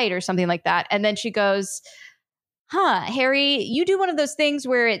so uptight or something like that. And then she goes, Harry, you do one of those things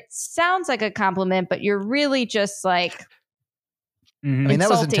where it sounds like a compliment, but you're really just like, Mhm. I mean, that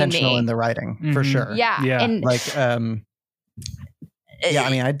was insulting intentional me. in the writing for Mhm. sure. yeah. Yeah. And Like, yeah. I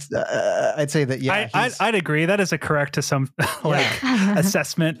mean, I'd say that. Yeah, I'd agree. That is a correct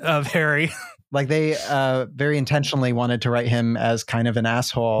assessment of Harry. like they very intentionally wanted to write him as kind of an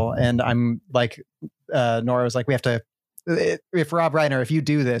asshole, and I'm like, Nora was like, we have to. If Rob Reiner, if you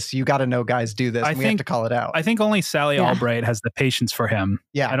do this, you got to know guys do this. And we have to call it out. I think only Sally Yeah. Albright has the patience for him.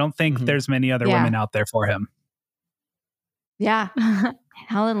 Yeah. I don't think Mhm. there's many other Yeah. women out there for him. yeah,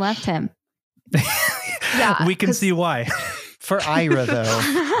 Helen left him. Yeah, We can 'cause- see why. For Ira, though.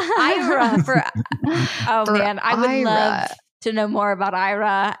 Ira for For man, I would Ira. love to know more about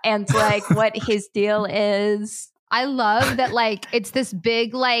Ira and like what his deal is. I love that, like, it's this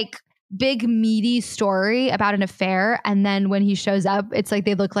big meaty story about an affair, and then when he shows up, it's like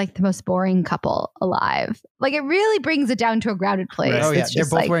they look like the most boring couple alive. Like, it really brings it down to a grounded place. Right. Oh, yeah. It's They're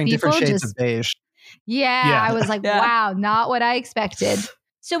just, both like, wearing different people shades just- of beige. Yeah, I was like, Yeah. wow, not what I expected.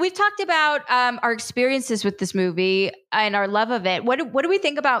 So we've talked about our experiences with this movie and our love of it. What do we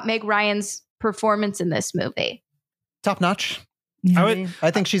think about Meg Ryan's performance in this movie? Top notch. I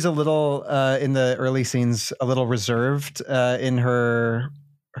I think she's a little in the early scenes, a little reserved in her.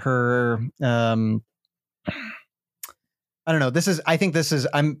 I don't know. I think this is.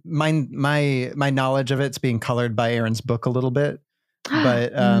 My knowledge of it's being colored by Aaron's book a little bit,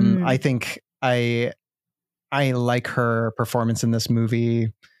 but I think I like her performance in this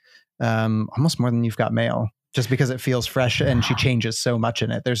movie almost more than You've Got Mail, just because it feels fresh and she changes so much in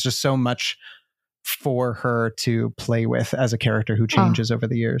it. There's just so much for her to play with as a character who changes over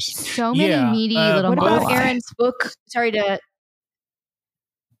the years. So many Yeah, meaty what little What about monologues. Aaron's book? Sorry to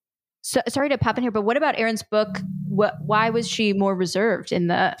pop in here, but what about Aaron's book? Why was she more reserved in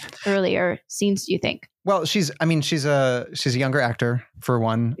the earlier scenes, do you think? Well, she's a younger actor for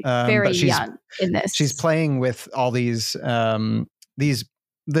one. Very but she's, young in this. She's playing with all these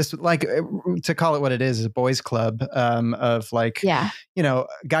this like to call it what it is a boys club of like Yeah.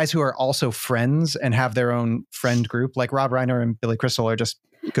 guys who are also friends and have their own friend group. Like Rob Reiner and Billy Crystal are just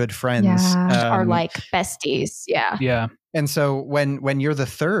good friends. Yeah. Are like besties. Yeah. Yeah. And so when you're the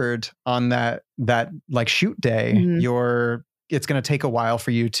third on that like shoot day, Mhm. it's going to take a while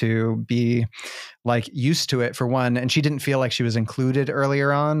for you to be like used to it for one. And she didn't feel like she was included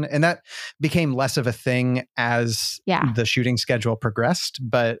earlier on. And that became less of a thing as the shooting schedule progressed.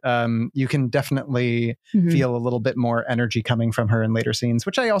 But you can definitely Mhm. feel a little bit more energy coming from her in later scenes,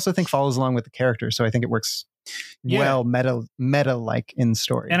 which I also think follows along with the character. So I think it works well meta like in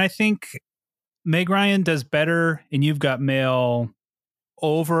story. And I think Meg Ryan does better in You've Got Mail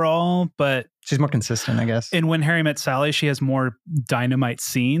overall, but she's more consistent, I guess. in When Harry Met Sally, she has more dynamite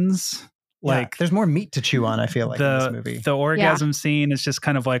scenes. Like there's more meat to chew on, I feel like, in this movie. The orgasm scene is just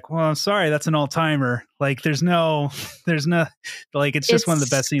kind of like, well, I'm sorry, that's an all timer. Like there's no, like, it's just one of the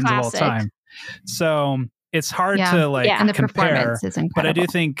best scenes classic. of all time. So it's hard Yeah. to like And the compare, performance is incredible. but I do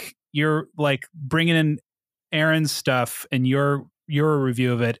think you're like bringing in Aaron's stuff and your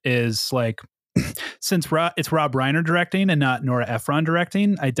review of it is like, since it's Rob Reiner directing and not Nora Ephron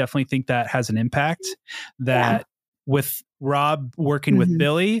directing, I definitely think that has an impact. That with Rob working with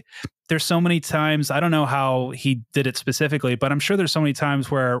Billy, there's so many times, I don't know how he did it specifically, but I'm sure there's so many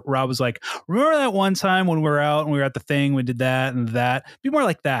times where Rob was like, remember that one time when we were out and we were at the thing, we did that and that, be more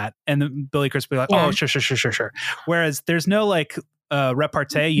like that. And then Billy Chris would be like, oh, sure. Whereas there's no like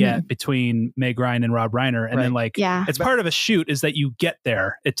repartee yet between Meg Ryan and Rob Reiner. And then like, it's part of a shoot is that you get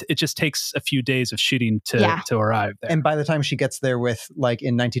there. It just takes a few days of shooting to arrive there. And by the time she gets there with like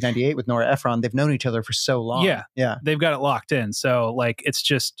in 1998 with Nora Ephron, they've known each other for so long. Yeah. They've got it locked in. So like, it's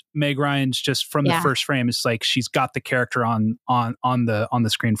just Meg Ryan's just from the first frame. It's like, she's got the character on the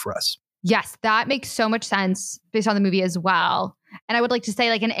screen for us. Yes, that makes so much sense based on the movie as well. And I would like to say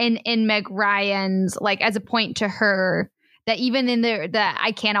like in Meg Ryan's, like as a point to her, that even in that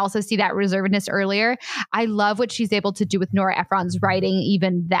I can also see that reservedness earlier. I love what she's able to do with Nora Ephron's writing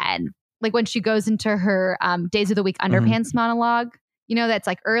even then. Like when she goes into her Days of the Week underpants monologue, that's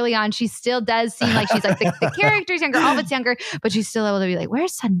like early on, she still does seem like she's like the character's younger, all of it's younger, but she's still able to be like,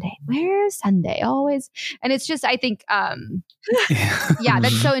 where's Sunday? Always. And it's just, I think,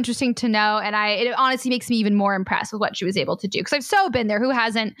 that's so interesting to know. And it honestly makes me even more impressed with what she was able to do. Because I've so been there. Who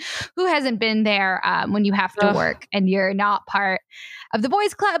hasn't been there when you have to work and you're not part of the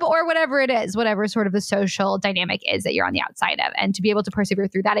boys club or whatever it is, whatever sort of the social dynamic is that you're on the outside of. And to be able to persevere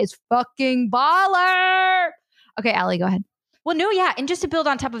through that is fucking baller. Okay, Allie, go ahead. Well, no, yeah. And just to build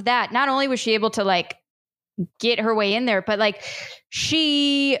on top of that, not only was she able to like get her way in there, but like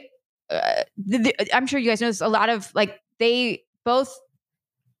she, I'm sure you guys know this, a lot of like they both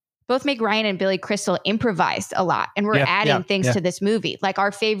Meg Ryan and Billy Crystal improvised a lot and we're adding things to this movie. Like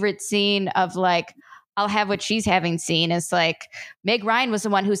our favorite scene of like, I'll have what she's having scene is like Meg Ryan was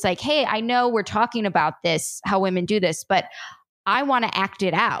the one who's like, hey, I know we're talking about this, how women do this, but I want to act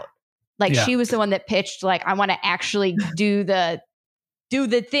it out. Like she was the one that pitched, like, I want to actually do the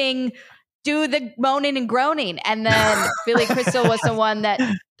thing, do the moaning and groaning. And then Billy Crystal was the one that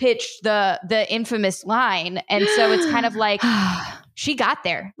pitched the infamous line. And so it's kind of like she got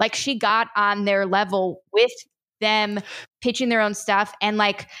there. Like she got on their level with them pitching their own stuff. And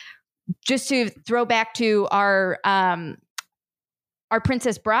like just to throw back to our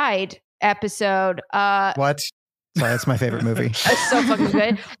Princess Bride episode. What? Sorry, that's my favorite movie. It's so fucking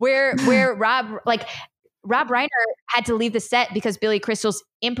good. Where Rob Reiner had to leave the set because Billy Crystal's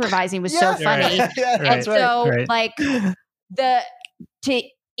improvising was so funny. Yeah, And that's right. so Right. like to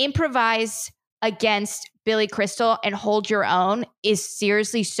improvise against Billy Crystal and hold your own is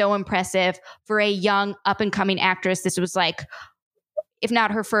seriously so impressive for a young up and coming actress. This was like, if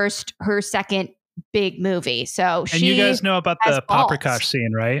not her first, her second big movie. So And you guys know about has the balls. paprikash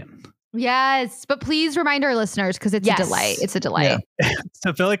scene, right? Yes, but please remind our listeners because it's Yes. a delay. It's a delay.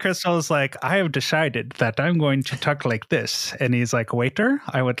 So Billy Crystal is like, I have decided that I'm going to talk like this. And he's like, waiter,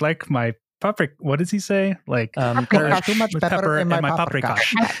 I would like my paprika. What does he say? Like, There's too much with pepper in my paprikash.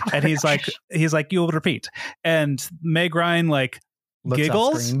 paprikash. And he's like, you will repeat. And Meg Ryan like Looks off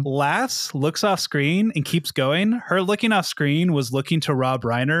giggles, screen. laughs, looks off screen, and keeps going. Her looking off screen was looking to Rob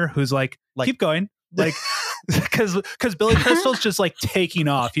Reiner, who's like keep going. Like, because Billy Crystal's just like taking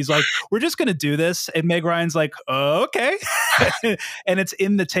off. He's like, we're just gonna do this, and Meg Ryan's like, oh, okay. And it's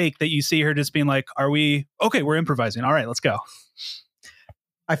in the take that you see her just being like, are we okay? We're improvising. All right, let's go.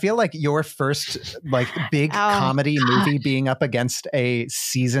 I feel like your first like big comedy movie being up against a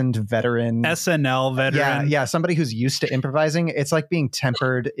seasoned veteran SNL veteran. Yeah, somebody who's used to improvising. It's like being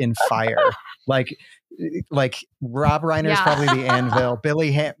tempered in fire. like Rob Reiner's Yeah. probably the anvil.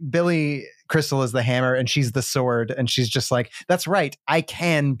 Billy Crystal is the hammer, and she's the sword. And she's just like, that's right, I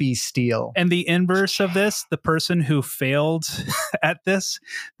can be steel. And the inverse of this, the person who failed at this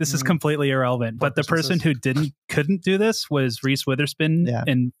is completely irrelevant. But the person who couldn't do this was Reese Witherspoon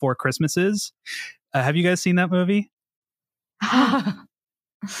in Four Christmases. Have you guys seen that movie?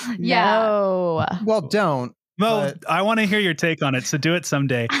 No. Well, don't. Well, I want to hear your take on it, so do it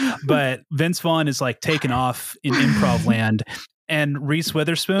someday. But Vince Vaughn is like taken off in improv land. And Reese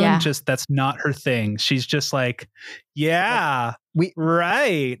Witherspoon, that's not her thing. She's just like, right.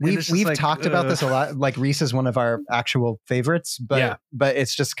 We've talked about this a lot. Like Reese is one of our actual favorites, but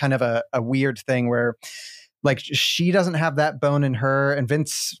it's just kind of a weird thing where like she doesn't have that bone in her, and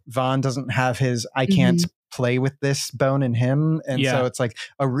Vince Vaughn doesn't have his I can't play with this bone in him. And so it's like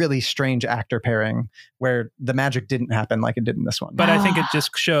a really strange actor pairing where the magic didn't happen like it did in this one. But I think it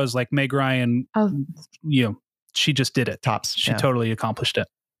just shows like Meg Ryan, she just did it. Tops. She totally accomplished it.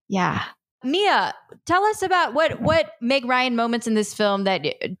 Yeah. Mia, tell us about what Meg Ryan moments in this film that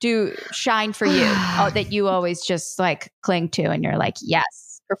do shine for you, that you always just like cling to and you're like,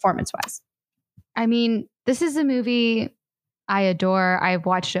 yes, performance-wise. I mean, this is a movie I adore. I've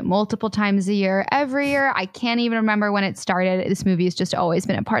watched it multiple times a year. Every year, I can't even remember when it started. This movie has just always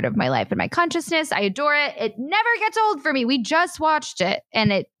been a part of my life and my consciousness. I adore it. It never gets old for me. We just watched it,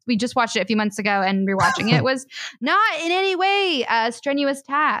 we just watched it a few months ago, and rewatching it was not in any way a strenuous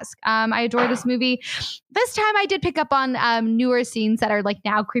task. I adore this movie. This time I did pick up on newer scenes that are like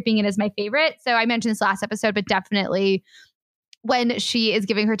now creeping in as my favorite. So I mentioned this last episode, but definitely when she is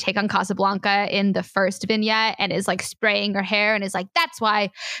giving her take on Casablanca in the first vignette and is like spraying her hair and is like, that's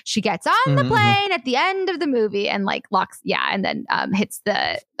why she gets on the plane at the end of the movie and like locks, and then hits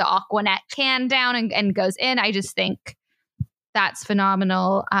the Aquanet can down and goes in. I just think that's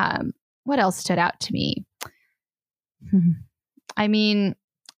phenomenal. What else stood out to me? I mean,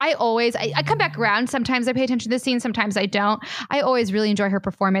 I come back around. Sometimes I pay attention to the scene. Sometimes I don't. I always really enjoy her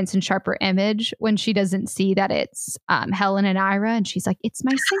performance in Sharper Image when she doesn't see that it's Helen and Ira. And she's like, it's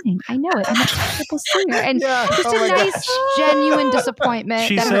my singing. I know it. I'm a terrible singer. And just a nice, genuine disappointment.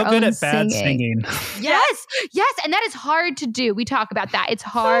 She's that so her good own at bad singing. Yes. And that is hard to do. We talk about that. It's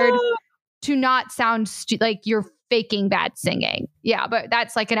hard to not sound like you're faking bad singing. Yeah, but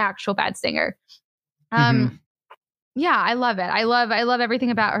that's like an actual bad singer. Yeah, I love it. I love everything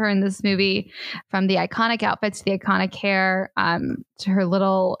about her in this movie, from the iconic outfits to the iconic hair, to her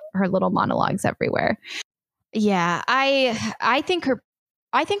little monologues everywhere. Yeah, I think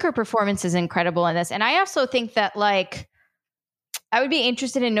her performance is incredible in this, and I also think that like I would be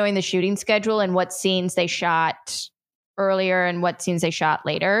interested in knowing the shooting schedule and what scenes they shot earlier and what scenes they shot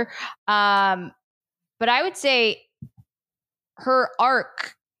later. But I would say her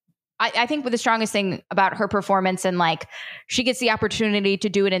arc. I think the strongest thing about her performance, and like she gets the opportunity to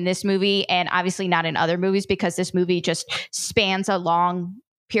do it in this movie and obviously not in other movies because this movie just spans a long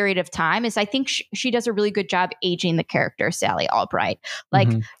period of time, is I think she does a really good job aging the character Sally Albright. Like,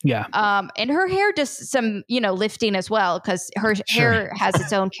 and her hair does some, lifting as well because her hair has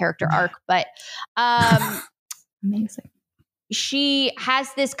its own character arc. But amazing. She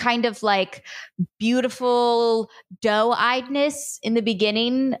has this kind of like beautiful doe-eyedness in the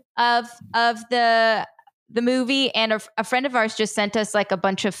beginning of the the movie, and a friend of ours just sent us like a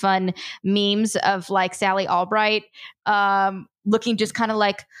bunch of fun memes of like Sally Albright looking just kind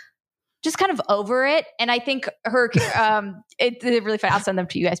of over it. And I think her they're really fun. I'll send them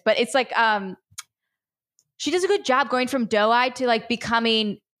to you guys, but it's like she does a good job going from doe-eyed to like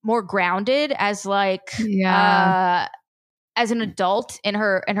becoming more grounded as like as an adult in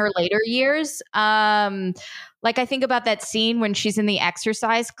her later years. Like I think about that scene when she's in the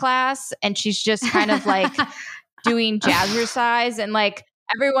exercise class and she's just kind of like doing jazzercise, and like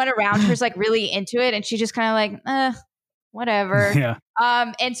everyone around her's like really into it, and she's just kind of like, whatever. Yeah.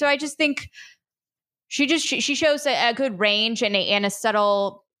 And so I just think she shows a good range and a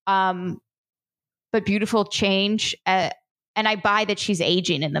subtle but beautiful change. And I buy that she's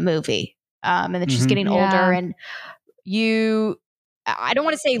aging in the movie, and that she's getting older, and I don't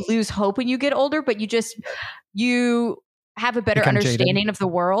want to say lose hope when you get older, but you have a better understanding of the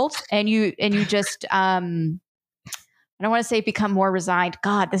world, and you just I don't want to say become more resigned.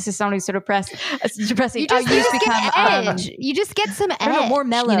 God, this is sounding so depressing. You just get edge. You just get some edge, more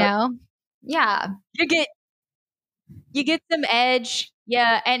mellow. You know? Yeah, you get some edge.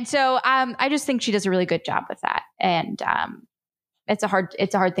 Yeah, and so I just think she does a really good job with that, and it's a hard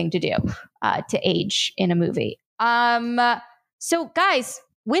thing to do to age in a movie. So guys,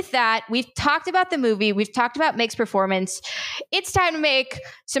 with that, we've talked about the movie. We've talked about Meg's performance. It's time to make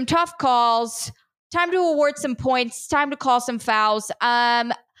some tough calls. Time to award some points. Time to call some fouls.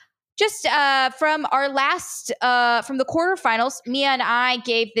 Just from our last, from the quarterfinals, Mia and I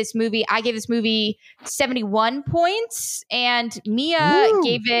gave this movie 71 points, and Mia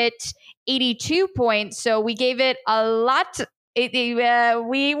gave it 82 points. So we gave it a lot.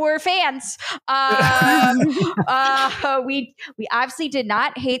 We were fans. We obviously did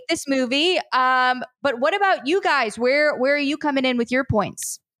not hate this movie. But what about you guys? Where are you coming in with your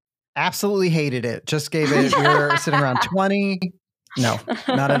points? Absolutely hated it. Just gave it. We were sitting around 20. No,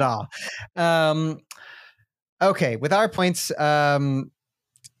 not at all. Okay, with our points,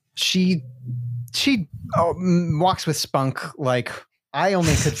 she walks with spunk. Like I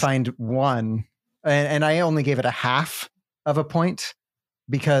only could find one, and I only gave it a half of a point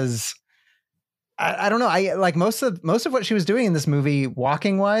because I don't know. I like most of what she was doing in this movie,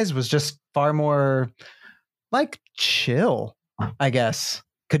 walking wise, was just far more like chill, I guess.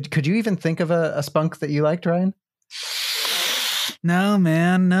 Could you even think of a spunk that you liked, Ryan? No,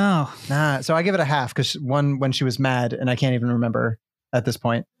 man, no. Nah. So I give it a half because when she was mad, and I can't even remember at this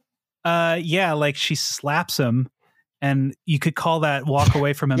point. Yeah, like she slaps him, and you could call that walk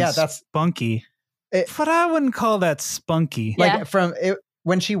away from him. Yeah, that's spunky. But I wouldn't call that spunky. Like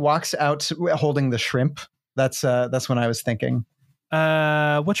when she walks out holding the shrimp. That's when I was thinking.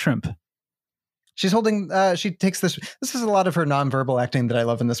 What shrimp? She's holding. She takes this. This is a lot of her nonverbal acting that I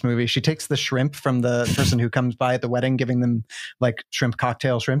love in this movie. She takes the shrimp from the person who comes by at the wedding, giving them like shrimp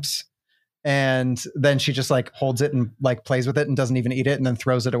cocktail shrimps, and then she just like holds it and like plays with it and doesn't even eat it and then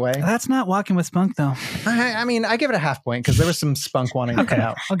throws it away. That's not walking with spunk, though. I mean, I give it a half point because there was some spunk wanting to come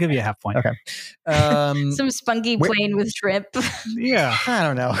out. I'll give you a half point. Okay. Some spunky playing with shrimp. Yeah, I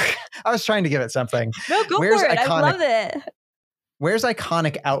don't know. I was trying to give it something. No, go for it. I love it. Where's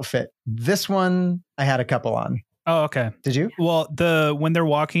iconic outfit? This one I had a couple on. Oh, okay. Did you? Well, when they're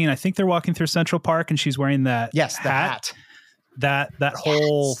walking, I think they're walking through Central Park, and she's wearing that. Yes, the hat. That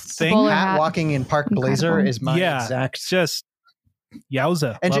whole thing. Hat walking in Park Blazer is my exact. Just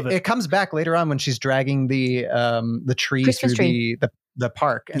yowza. And it comes back later on when she's dragging the tree Christmas through tree. the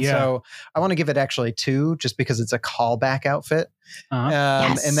park. And so I want to give it actually 2 just because it's a callback outfit.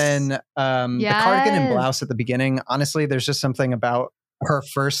 And then the cardigan and blouse at the beginning. Honestly, there's just something about her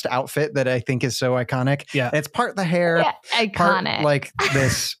first outfit that I think is so iconic. Yeah. And it's part the hair, iconic. part like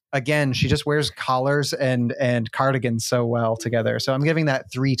this. Again, she just wears collars and cardigans so well together. So I'm giving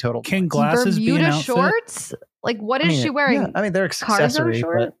that 3 total. Can glasses be an Bermuda outfit? shorts? Like what is she wearing? Yeah, I mean, they're Cargo accessory.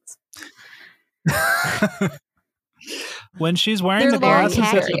 shorts? When she's wearing They're the glasses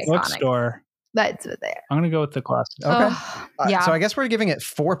at very the iconic. bookstore, That's what they are. I'm going to go with the glasses. Okay. Yeah. So I guess we're giving it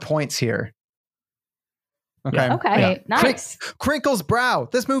 4 points here. Okay. Okay, nice. Crinkle's brow.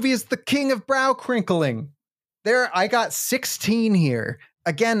 This movie is the king of brow crinkling. I got 16 here.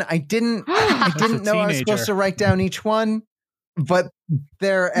 Again, I didn't know I was supposed to write down each one, but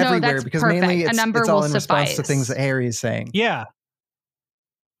they're everywhere that's because perfect. mainly A number it's all will in response to suffice. things that Harry is saying. Yeah.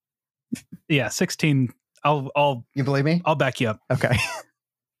 Yeah, 16. I'll You believe me? I'll back you up. Okay.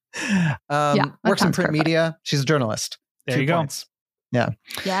 that Works in sounds print perfect. media. She's a journalist. There 2 you go. points. Yeah.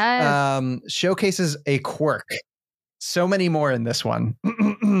 Yes. Showcases a quirk. So many more in this one.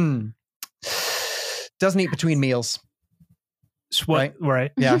 Doesn't eat between meals.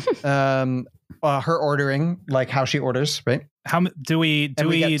 Right. Yeah. her ordering, like how she orders, right? How do we And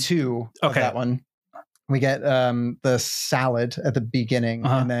we get two of Okay. that one. We get the salad at the beginning,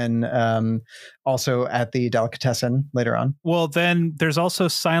 Uh-huh. and then also at the delicatessen later on. Well, then there's also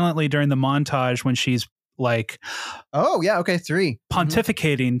silently during the montage when she's like Oh yeah, okay, 3.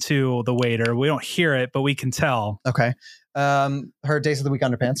 pontificating to the waiter. We don't hear it, but we can tell. Okay. Her Days of the Week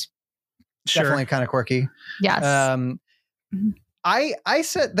underpants. Sure. Definitely kind of quirky. Yes. I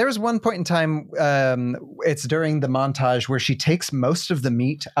said there was one point in time, it's during the montage where she takes most of the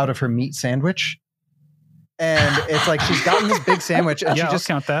meat out of her meat sandwich. And it's like she's gotten this big sandwich and Yeah, she I'll just,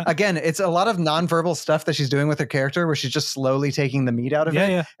 count that. again, it's a lot of nonverbal stuff that she's doing with her character where she's just slowly taking the meat out of Yeah,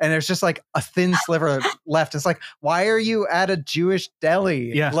 it. yeah. And there's just like a thin sliver left. It's like, why are you at a Jewish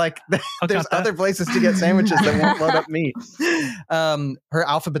deli? Yeah. Like I'll there's count that. other places to get sandwiches that won't load up meat. Her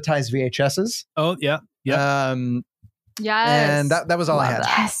alphabetized VHSs. Oh, yeah. Yeah. yes. And that was all I Love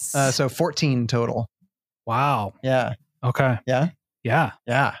had. that. So 14 total. Wow. Yeah. Okay. Yeah. Yeah.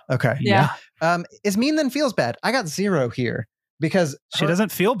 Yeah. Okay. Yeah. Is Mean Then Feels Bad? I got 0 here because She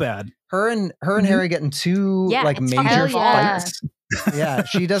doesn't feel bad. her and Harry get in two Yeah, like it's major Hell yeah. fights. Yeah,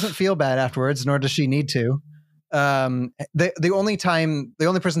 she doesn't feel bad afterwards, nor does she need to. The only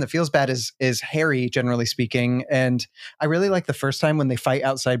person that feels bad is Harry, generally speaking. And I really like the first time when they fight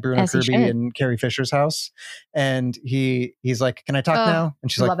outside Bruno As he Kirby should. and Carrie Fisher's house, and he's like, "Can I talk Oh, now?"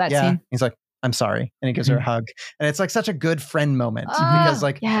 And she's love like, that "Yeah." scene. He's like, "I'm sorry," and he gives her a hug, and it's like such a good friend moment Oh, because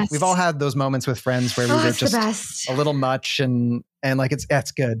like yes. we've all had those moments with friends where we Oh, were it's the just best. a little much and like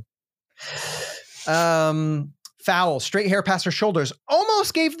that's good. Foul, straight hair past her shoulders.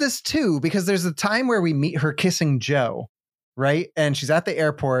 Almost gave this 2 because there's a time where we meet her kissing Joe, right? And she's at the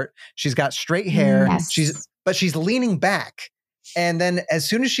airport. She's got straight hair. Yes. She's leaning back. And then as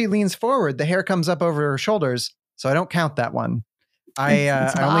soon as she leans forward, the hair comes up over her shoulders. So I don't count that one. It's I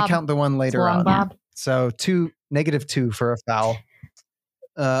only Bob. count the one later long on. Bob. So -2 for a foul.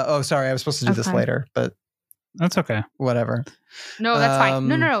 Sorry, I was supposed to do this Okay. later, but That's okay. whatever. No, that's fine.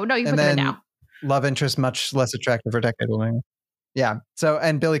 No, you and can put them in then now. Love interest much less attractive or decade older. Yeah. So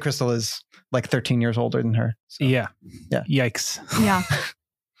and Billy Crystal is like 13 years older than her. So. Yeah. Yeah. Yikes. Yeah.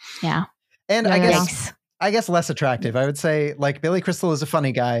 Yeah. And Yes. I guess less attractive. I would say like Billy Crystal is a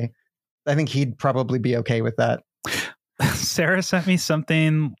funny guy. I think he'd probably be okay with that. Sarah sent me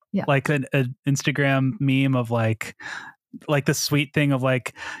something Yeah. like an Instagram meme of like the sweet thing of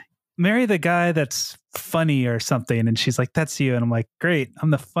like, marry the guy that's funny or something. And she's like, that's you. And I'm like, great. I'm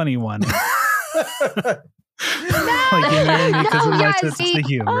the funny one. Like you marry me because of my yes, sense of see,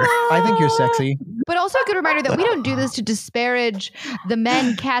 humor. I think you're sexy. But also a good reminder that we don't do this to disparage the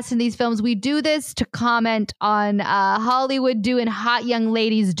men cast in these films. We do this to comment on Hollywood doing hot young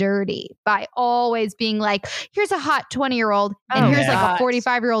ladies dirty by always being like, here's a hot 20-year-old and Oh, here's like yes. a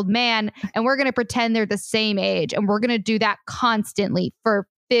 45-year-old man. And we're going to pretend they're the same age. And we're going to do that constantly for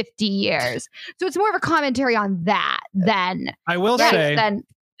 50 years. So it's more of a commentary on that than I will Right, say, than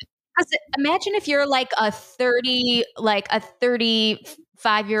 'Cause imagine if you're like a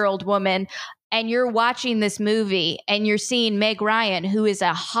 35-year-old woman and you're watching this movie and you're seeing Meg Ryan, who is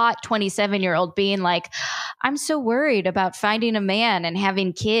a hot 27-year-old, being like, I'm so worried about finding a man and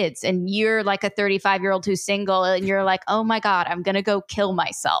having kids. And you're like a 35-year-old who's single and you're like, oh my God, I'm going to go kill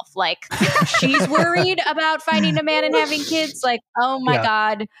myself. Like she's worried about finding a man and having kids. Like, oh my Yeah.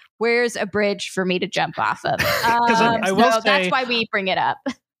 God, where's a bridge for me to jump off of? I will so say- that's why we bring it up.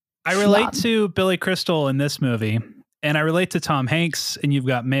 I relate to Billy Crystal in this movie, and I relate to Tom Hanks in You've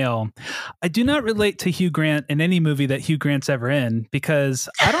Got Mail. I do not relate to Hugh Grant in any movie that Hugh Grant's ever in because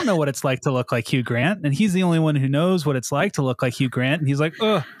I don't know what it's like to look like Hugh Grant, and he's the only one who knows what it's like to look like Hugh Grant. And he's like,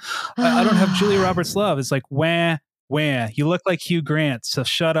 "Oh, I don't have Julia Roberts' love." It's like, wah. You look like Hugh Grant, so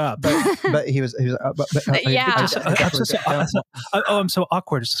shut up. But he was Yeah. I'm so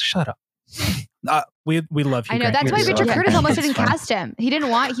awkward. So shut up. We love Hugh I know. Grant. That's why We do. Richard Okay. Curtis almost It's didn't fine. cast him. He didn't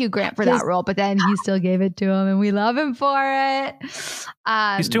want Hugh Grant for that role, but then he still gave it to him, and we love him for it.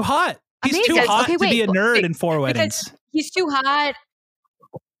 He's too hot. He's too amazing. hot Okay, to be a wait. nerd in Four Weddings. Because he's too hot.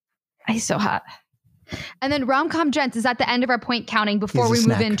 He's so hot. And then rom-com gents is at the end of our point counting before He's a we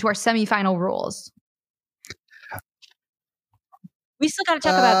move snack. into our semifinal rules. We still got to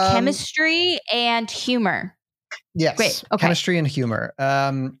talk about Um, chemistry and humor. Yes. Great, okay. Chemistry and humor.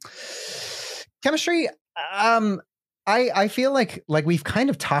 Chemistry. I feel like we've kind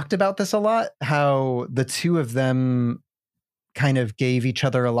of talked about this a lot, how the two of them kind of gave each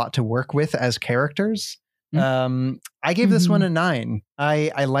other a lot to work with as characters. I gave this one a 9.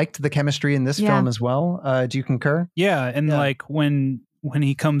 I liked the chemistry in this Yeah. film as well. Do you concur? Yeah, and Yeah. like when when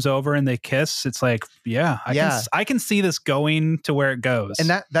he comes over and they kiss, it's like, I can see this going to where it goes. And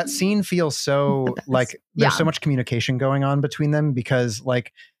that scene feels so like there's so much communication going on between them, because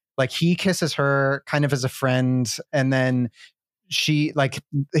like he kisses her kind of as a friend, and then he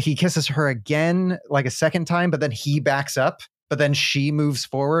kisses her again like a second time, but then he backs up, but then she moves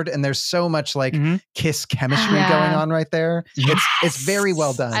forward, and there's so much like kiss chemistry going on right there. It's very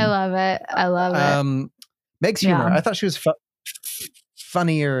well done. I love it. Meg's humor. I thought she was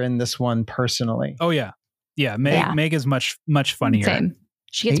funnier in this one personally. Oh yeah. Meg is much funnier. Same.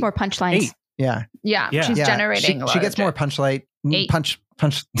 She gets more punchlines. 8. Yeah. She's generating. She gets more punchline. Punch.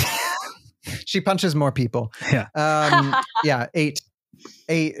 She punches more people. Yeah. 8.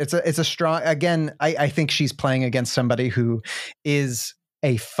 It's a strong. Again, I think she's playing against somebody who is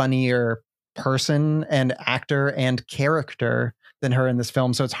a funnier person and actor and character than her in this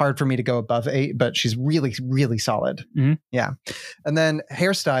film. So it's hard for me to go above 8, but she's really, really solid. Mm-hmm. Yeah. And then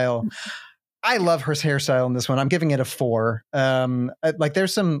hairstyle. I love her hairstyle in this one. I'm giving it a 4. Like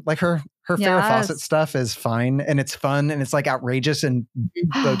there's some like her Farrah Fawcett stuff is fine and it's fun and it's like outrageous and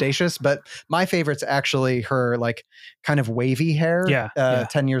bodacious. But my favorite's actually her like kind of wavy hair.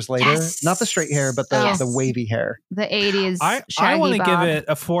 10 years later, not the straight hair, but the wavy hair. The 80s. I want to give it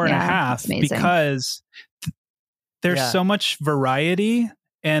a 4.5 because there's so much variety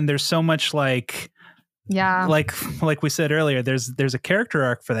and there's so much like we said earlier, there's a character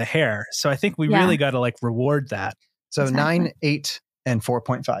arc for the hair. So I think we really got to like reward that. So 9, 8, and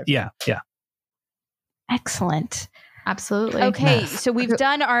 4.5. Yeah. Excellent. Absolutely. Okay, so we've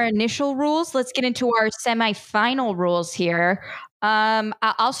done our initial rules. Let's get into our semi-final rules here.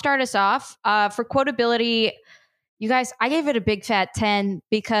 I'll start us off. For quotability, you guys, I gave it a big fat 10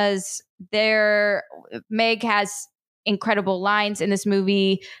 because Meg has incredible lines in this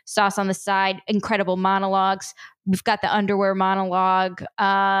movie, sauce on the side, incredible monologues. We've got the underwear monologue.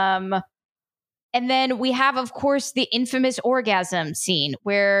 And then we have, of course, the infamous orgasm scene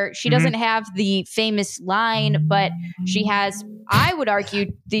where she doesn't have the famous line, but she has, I would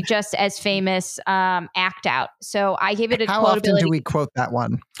argue, the just as famous act out. So I give it a How often do we quote that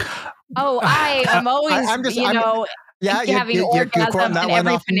one? Oh, I am always, having orgasm in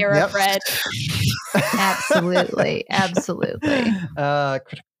every Panera Bread. Absolutely.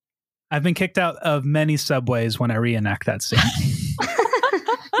 I've been kicked out of many Subways when I reenact that scene.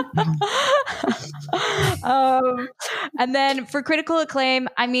 And then for critical acclaim,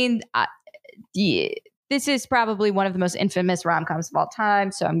 I mean, this is probably one of the most infamous rom-coms of all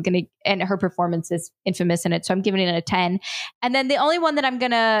time. So and her performance is infamous in it. So I'm giving it a 10. And then the only one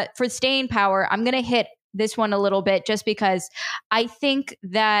that for staying power, I'm going to hit this one a little bit just because I think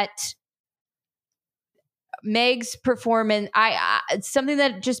that Meg's performance, something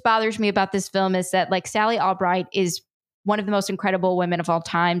that just bothers me about this film is that like Sally Albright is one of the most incredible women of all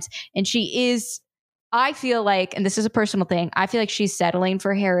times. And she is, I feel like, and this is a personal thing, I feel like she's settling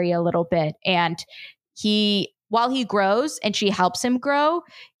for Harry a little bit. And while he grows and she helps him grow,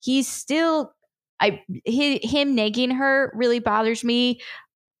 he's still, him nagging her really bothers me.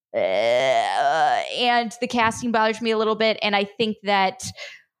 And the casting bothers me a little bit. And I think that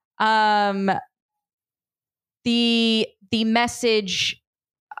the message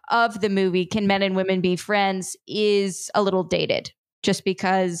of the movie, Can Men and Women Be Friends, is a little dated just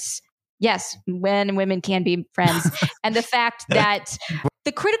because, yes, men and women can be friends. And the fact that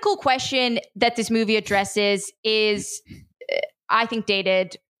the critical question that this movie addresses is, I think,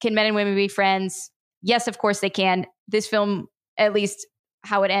 dated. Can men and women be friends? Yes, of course they can. This film, at least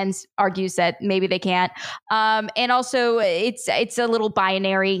how it ends, argues that maybe they can't. And also it's a little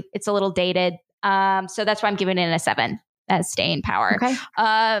binary. It's a little dated. So that's why I'm giving it a 7 as staying power. Okay.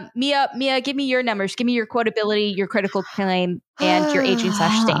 Mia, give me your numbers. Give me your quotability, your critical claim, and your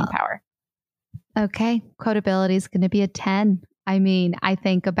aging/staying power. Okay. Quotability is going to be a 10. I mean, I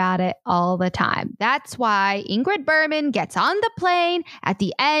think about it all the time. That's why Ingrid Bergman gets on the plane at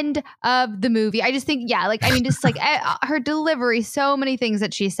the end of the movie. I just think, just like her delivery, so many things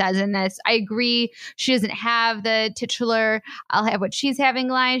that she says in this. I agree. She doesn't have the titular, I'll have what she's having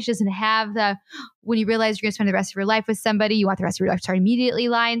line. She doesn't have the, when you realize you're going to spend the rest of your life with somebody, you want the rest of your life to start immediately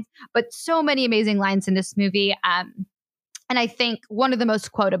lines. But so many amazing lines in this movie. And I think one of the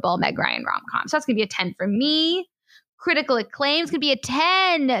most quotable Meg Ryan rom-coms. So that's going to be a 10 for me. Critical acclaim is going to be a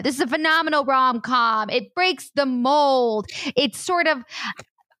 10. This is a phenomenal rom-com. It breaks the mold. It's sort of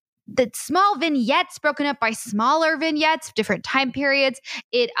the small vignettes broken up by smaller vignettes, different time periods.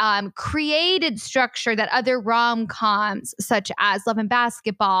 It created structure that other rom-coms, such as Love and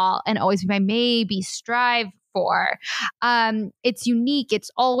Basketball and Always Be My Maybe, strive for. It's unique. It's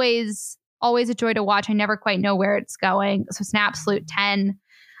always always a joy to watch. I never quite know where it's going. So it's an absolute 10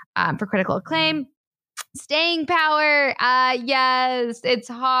 for critical acclaim. Staying power. Yes, it's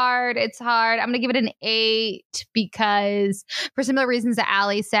hard. It's hard. I'm going to give it an 8 because for similar reasons that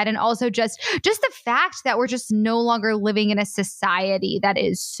Allie said. And also just the fact that we're just no longer living in a society that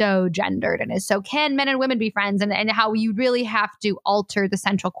is so gendered and is so can men and women be friends, and how you really have to alter the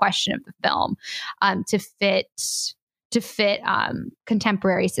central question of the film to fit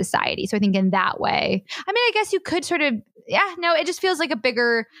contemporary society. So I think in that way, I mean, I guess you could sort of, it just feels like a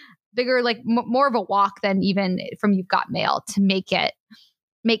bigger, like more of a walk than even from You've Got Mail to make it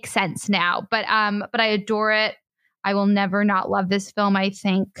make sense now. But I adore it. I will never not love this film, I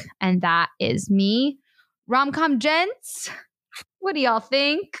think. And that is me. Rom-com gents, what do y'all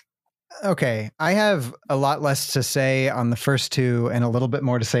think? Okay, I have a lot less to say on the first two and a little bit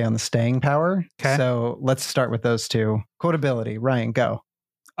more to say on the staying power. Okay. So let's start with those two. Quotability, Ryan, go.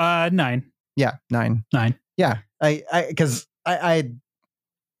 9. Yeah, 9. 9. Yeah, because I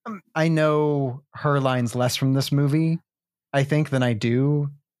know her lines less from this movie, I think, than I do.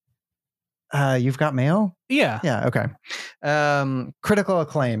 You've Got Mail? Yeah. Yeah, okay. Critical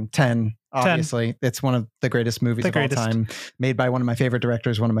acclaim, 10. Obviously, it's one of the greatest movies of all time, made by one of my favorite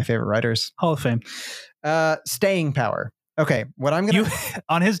directors, one of my favorite writers. Hall of Fame. Staying power. Okay, what I'm going to...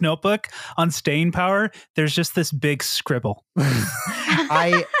 On his notebook, on staying power, there's just this big scribble.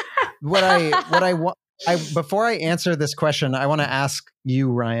 Before I answer this question, I want to ask you,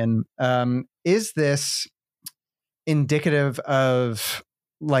 Ryan, is this indicative of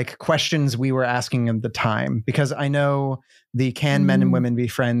like questions we were asking at the time? Because I know the can men and women be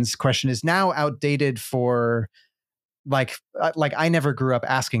friends question is now outdated for like I never grew up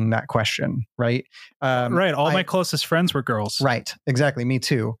asking that question, right? Right. All my closest friends were girls. Right. Exactly. Me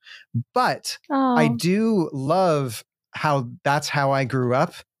too. But I do love how that's how I grew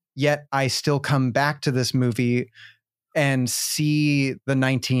up. Yet I still come back to this movie and see the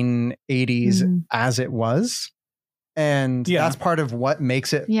 1980s as it was. And that's part of what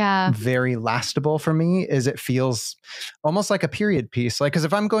makes it very lastable for me, is it feels almost like a period piece. Like, because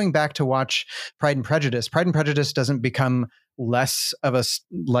if I'm going back to watch Pride and Prejudice doesn't become less of a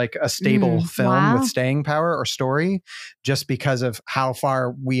stable film with staying power or story just because of how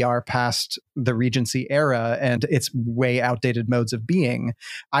far we are past the Regency era and its way outdated modes of being.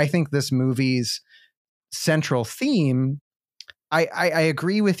 I think this movie's central theme, I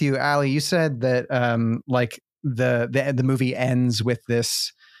agree with you, Allie. You said that the movie ends with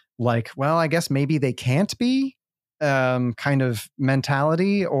this like, well, I guess maybe they can't be kind of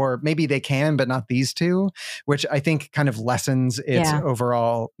mentality, or maybe they can, but not these two, which I think kind of lessens its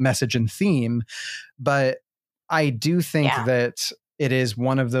overall message and theme. But I do think that it is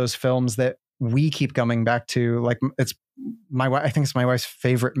one of those films that we keep coming back to. Like, I think it's my wife's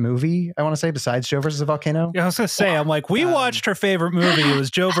favorite movie, I want to say, besides Joe versus the Volcano. Yeah, I was going to say, I'm like, we watched her favorite movie. It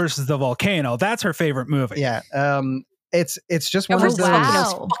was Joe versus the Volcano. That's her favorite movie. Yeah. It's just one of those.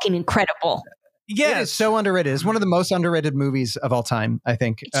 Volcano's fucking incredible. Yeah, it's so underrated. It's one of the most underrated movies of all time, I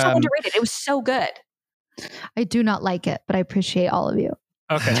think. It's so underrated. It was so good. I do not like it, but I appreciate all of you.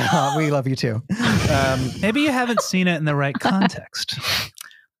 Okay. We love you too. Maybe you haven't seen it in the right context.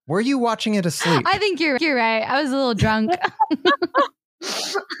 Were you watching it asleep? I think you're right. I was a little drunk.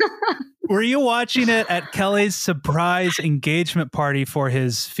 Were you watching it at Kelly's surprise engagement party for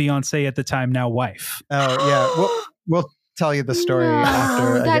his fiance at the time, now wife? Oh, yeah. We'll tell you the story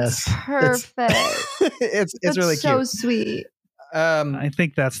after, I guess. That's perfect. It's that's really so cute. Sweet. I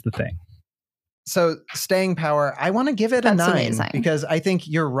think that's the thing. So staying power, I want to give it a 9 amazing. Because I think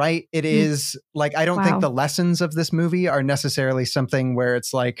you're right. It is like, I don't think the lessons of this movie are necessarily something where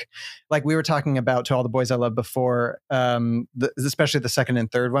it's like we were talking about To All the Boys I Loved before, especially the second and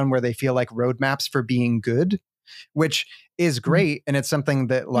third one, where they feel like roadmaps for being good, which is great. And it's something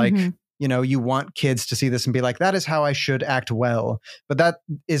that you know, you want kids to see this and be like, that is how I should act well. But that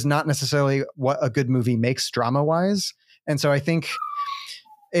is not necessarily what a good movie makes drama wise. And so I think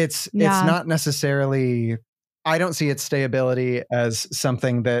it's not necessarily, I don't see its stayability as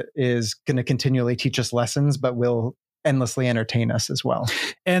something that is going to continually teach us lessons, but will endlessly entertain us as well.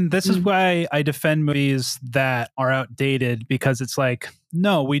 And this is why I defend movies that are outdated, because it's like,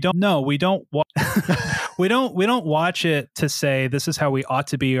 we don't watch it to say this is how we ought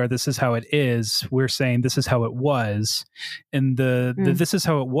to be or this is how it is. We're saying this is how it was. And the this is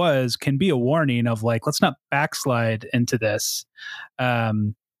how it was can be a warning of like, let's not backslide into this.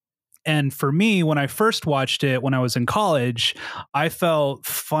 And for me, when I first watched it, when I was in college, I felt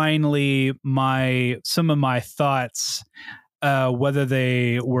finally some of my thoughts whether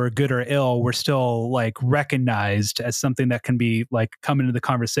they were good or ill, were still like recognized as something that can be like come into the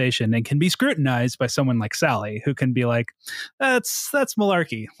conversation and can be scrutinized by someone like Sally, who can be like, that's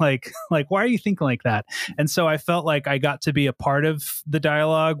malarkey. Like why are you thinking like that? And so I felt like I got to be a part of the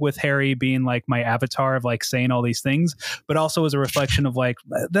dialogue with Harry being like my avatar of like saying all these things, but also as a reflection of like,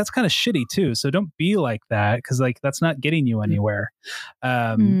 that's kind of shitty too. So don't be like that, because like that's not getting you anywhere.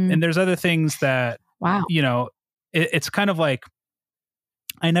 And there's other things that, Wow. you know, it's kind of like,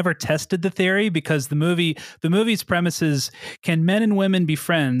 I never tested the theory, because the movie's premise is, can men and women be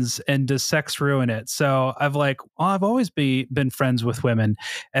friends, and does sex ruin it? So I've always been friends with women,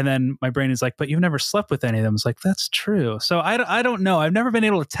 and then my brain is like, but you've never slept with any of them. It's like, that's true. So I don't know. I've never been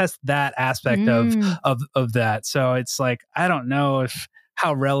able to test that aspect of that. So it's like, I don't know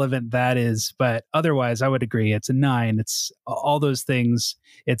how relevant that is, but otherwise I would agree. It's a 9. It's all those things.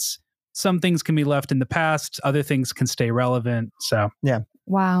 It's some things can be left in the past. Other things can stay relevant. So yeah.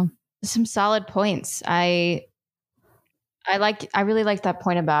 Wow. Some solid points. I really like that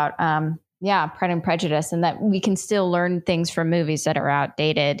point about Pride and Prejudice, and that we can still learn things from movies that are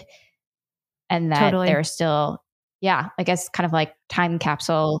outdated, and that they're still I guess kind of like time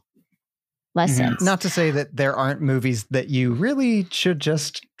capsule lessons. Not to say that there aren't movies that you really should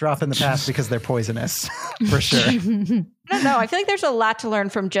just drop in the past because they're poisonous, for sure. No, I feel like there's a lot to learn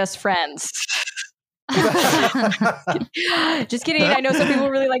from Just Friends. Just kidding. I know some people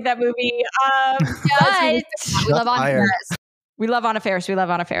really like that movie. But we love Anna Faris. We love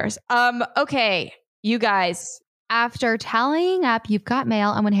Anna Faris. Okay, you guys. After tallying up You've Got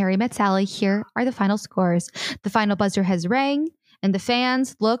Mail and When Harry Met Sally, here are the final scores. The final buzzer has rang, and the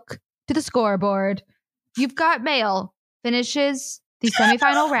fans look to the scoreboard. You've Got Mail finishes the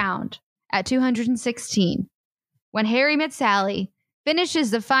semifinal round at 216. When Harry Met Sally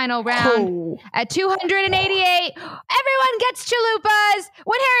finishes the final round at 288. Everyone gets chalupas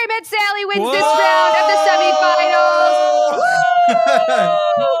when Harry Met Sally wins this round of the semifinals.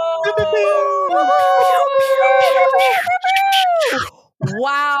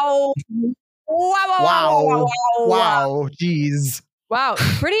 Wow. Wow. Jeez. Wow.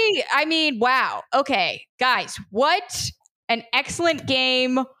 Wow. Okay, guys, what an excellent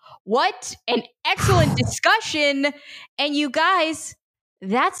game. What an excellent discussion. And you guys,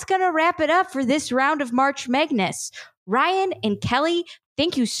 that's going to wrap it up for this round of March Madness. Ryan and Kelly,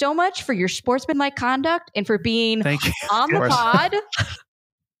 thank you so much for your sportsmanlike conduct and for being on the pod.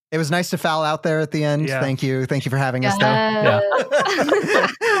 It was nice to foul out there at the end. Yeah. Thank you. Thank you for having us, though. Yeah.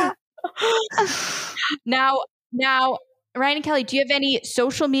 Now, Ryan and Kelly, do you have any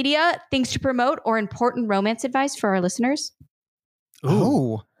social media things to promote or important romance advice for our listeners?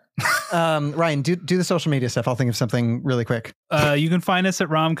 Ooh. Ryan, do the social media stuff. I'll think of something really quick. You can find us at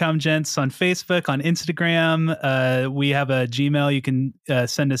Romcom Gents on Facebook, on Instagram. We have a Gmail. You can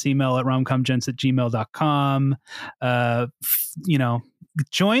send us email at romcomgents@gmail.com.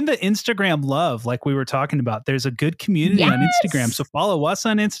 Join the Instagram love, like we were talking about. There's a good community on Instagram. So follow us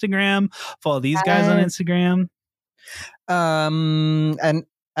on Instagram. Follow these guys on Instagram. And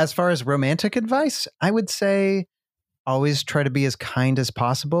as far as romantic advice, I would say always try to be as kind as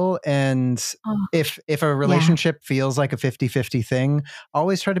possible. And if a relationship feels like a 50-50 thing,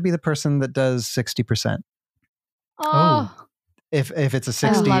 always try to be the person that does 60%. If it's a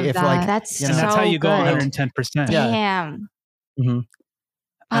 60, if like that's and that's how you go 110%. Damn. Mm-hmm.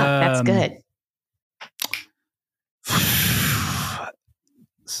 That's good.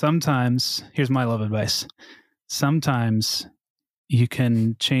 Sometimes, here's my love advice. Sometimes you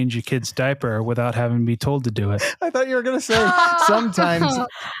can change your kid's diaper without having to be told to do it. I thought you were going to say, sometimes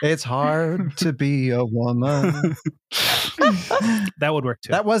it's hard to be a woman. That would work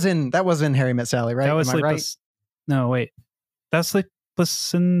too. That was in Harry Met Sally, right? That was Am I right? No, wait. That's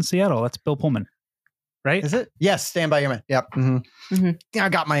Sleepless in Seattle. That's Bill Pullman, right? Is it? Yes. Stand by Your Man. Yep. Mm-hmm. Mm-hmm. Yeah, I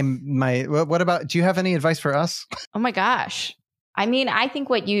got my. What about? Do you have any advice for us? Oh my gosh. I mean, I think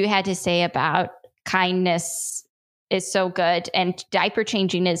what you had to say about kindness is so good, and diaper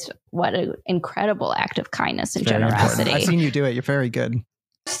changing is what an incredible act of kindness and generosity. I've seen you do it. You're very good.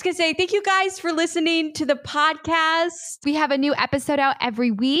 Just gonna say thank you guys for listening to the podcast. We have a new episode out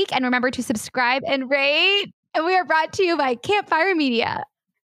every week, and remember to subscribe and rate. And we are brought to you by Campfire Media.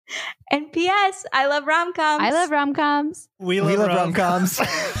 And P.S. I love rom-coms. I love rom-coms. We love rom-coms.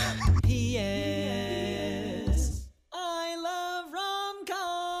 P.S. I love rom-coms.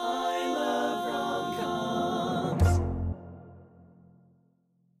 I love rom-coms.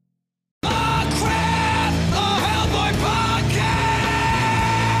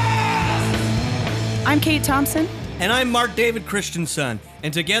 I'm Kate Thompson, And I'm Mark David Christensen,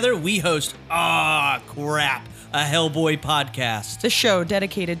 and together we host Crap, a Hellboy podcast. The show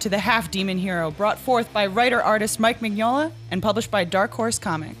dedicated to the half-demon hero brought forth by writer-artist Mike Mignola and published by Dark Horse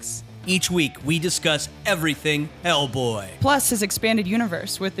Comics. Each week, we discuss everything Hellboy. Plus his expanded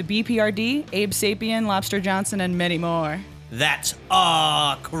universe with the BPRD, Abe Sapien, Lobster Johnson, and many more. That's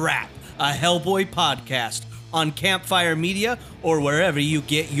Crap, a Hellboy podcast on Campfire Media or wherever you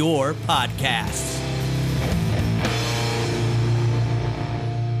get your podcasts.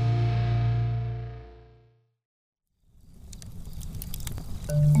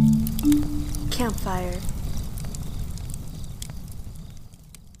 Campfire.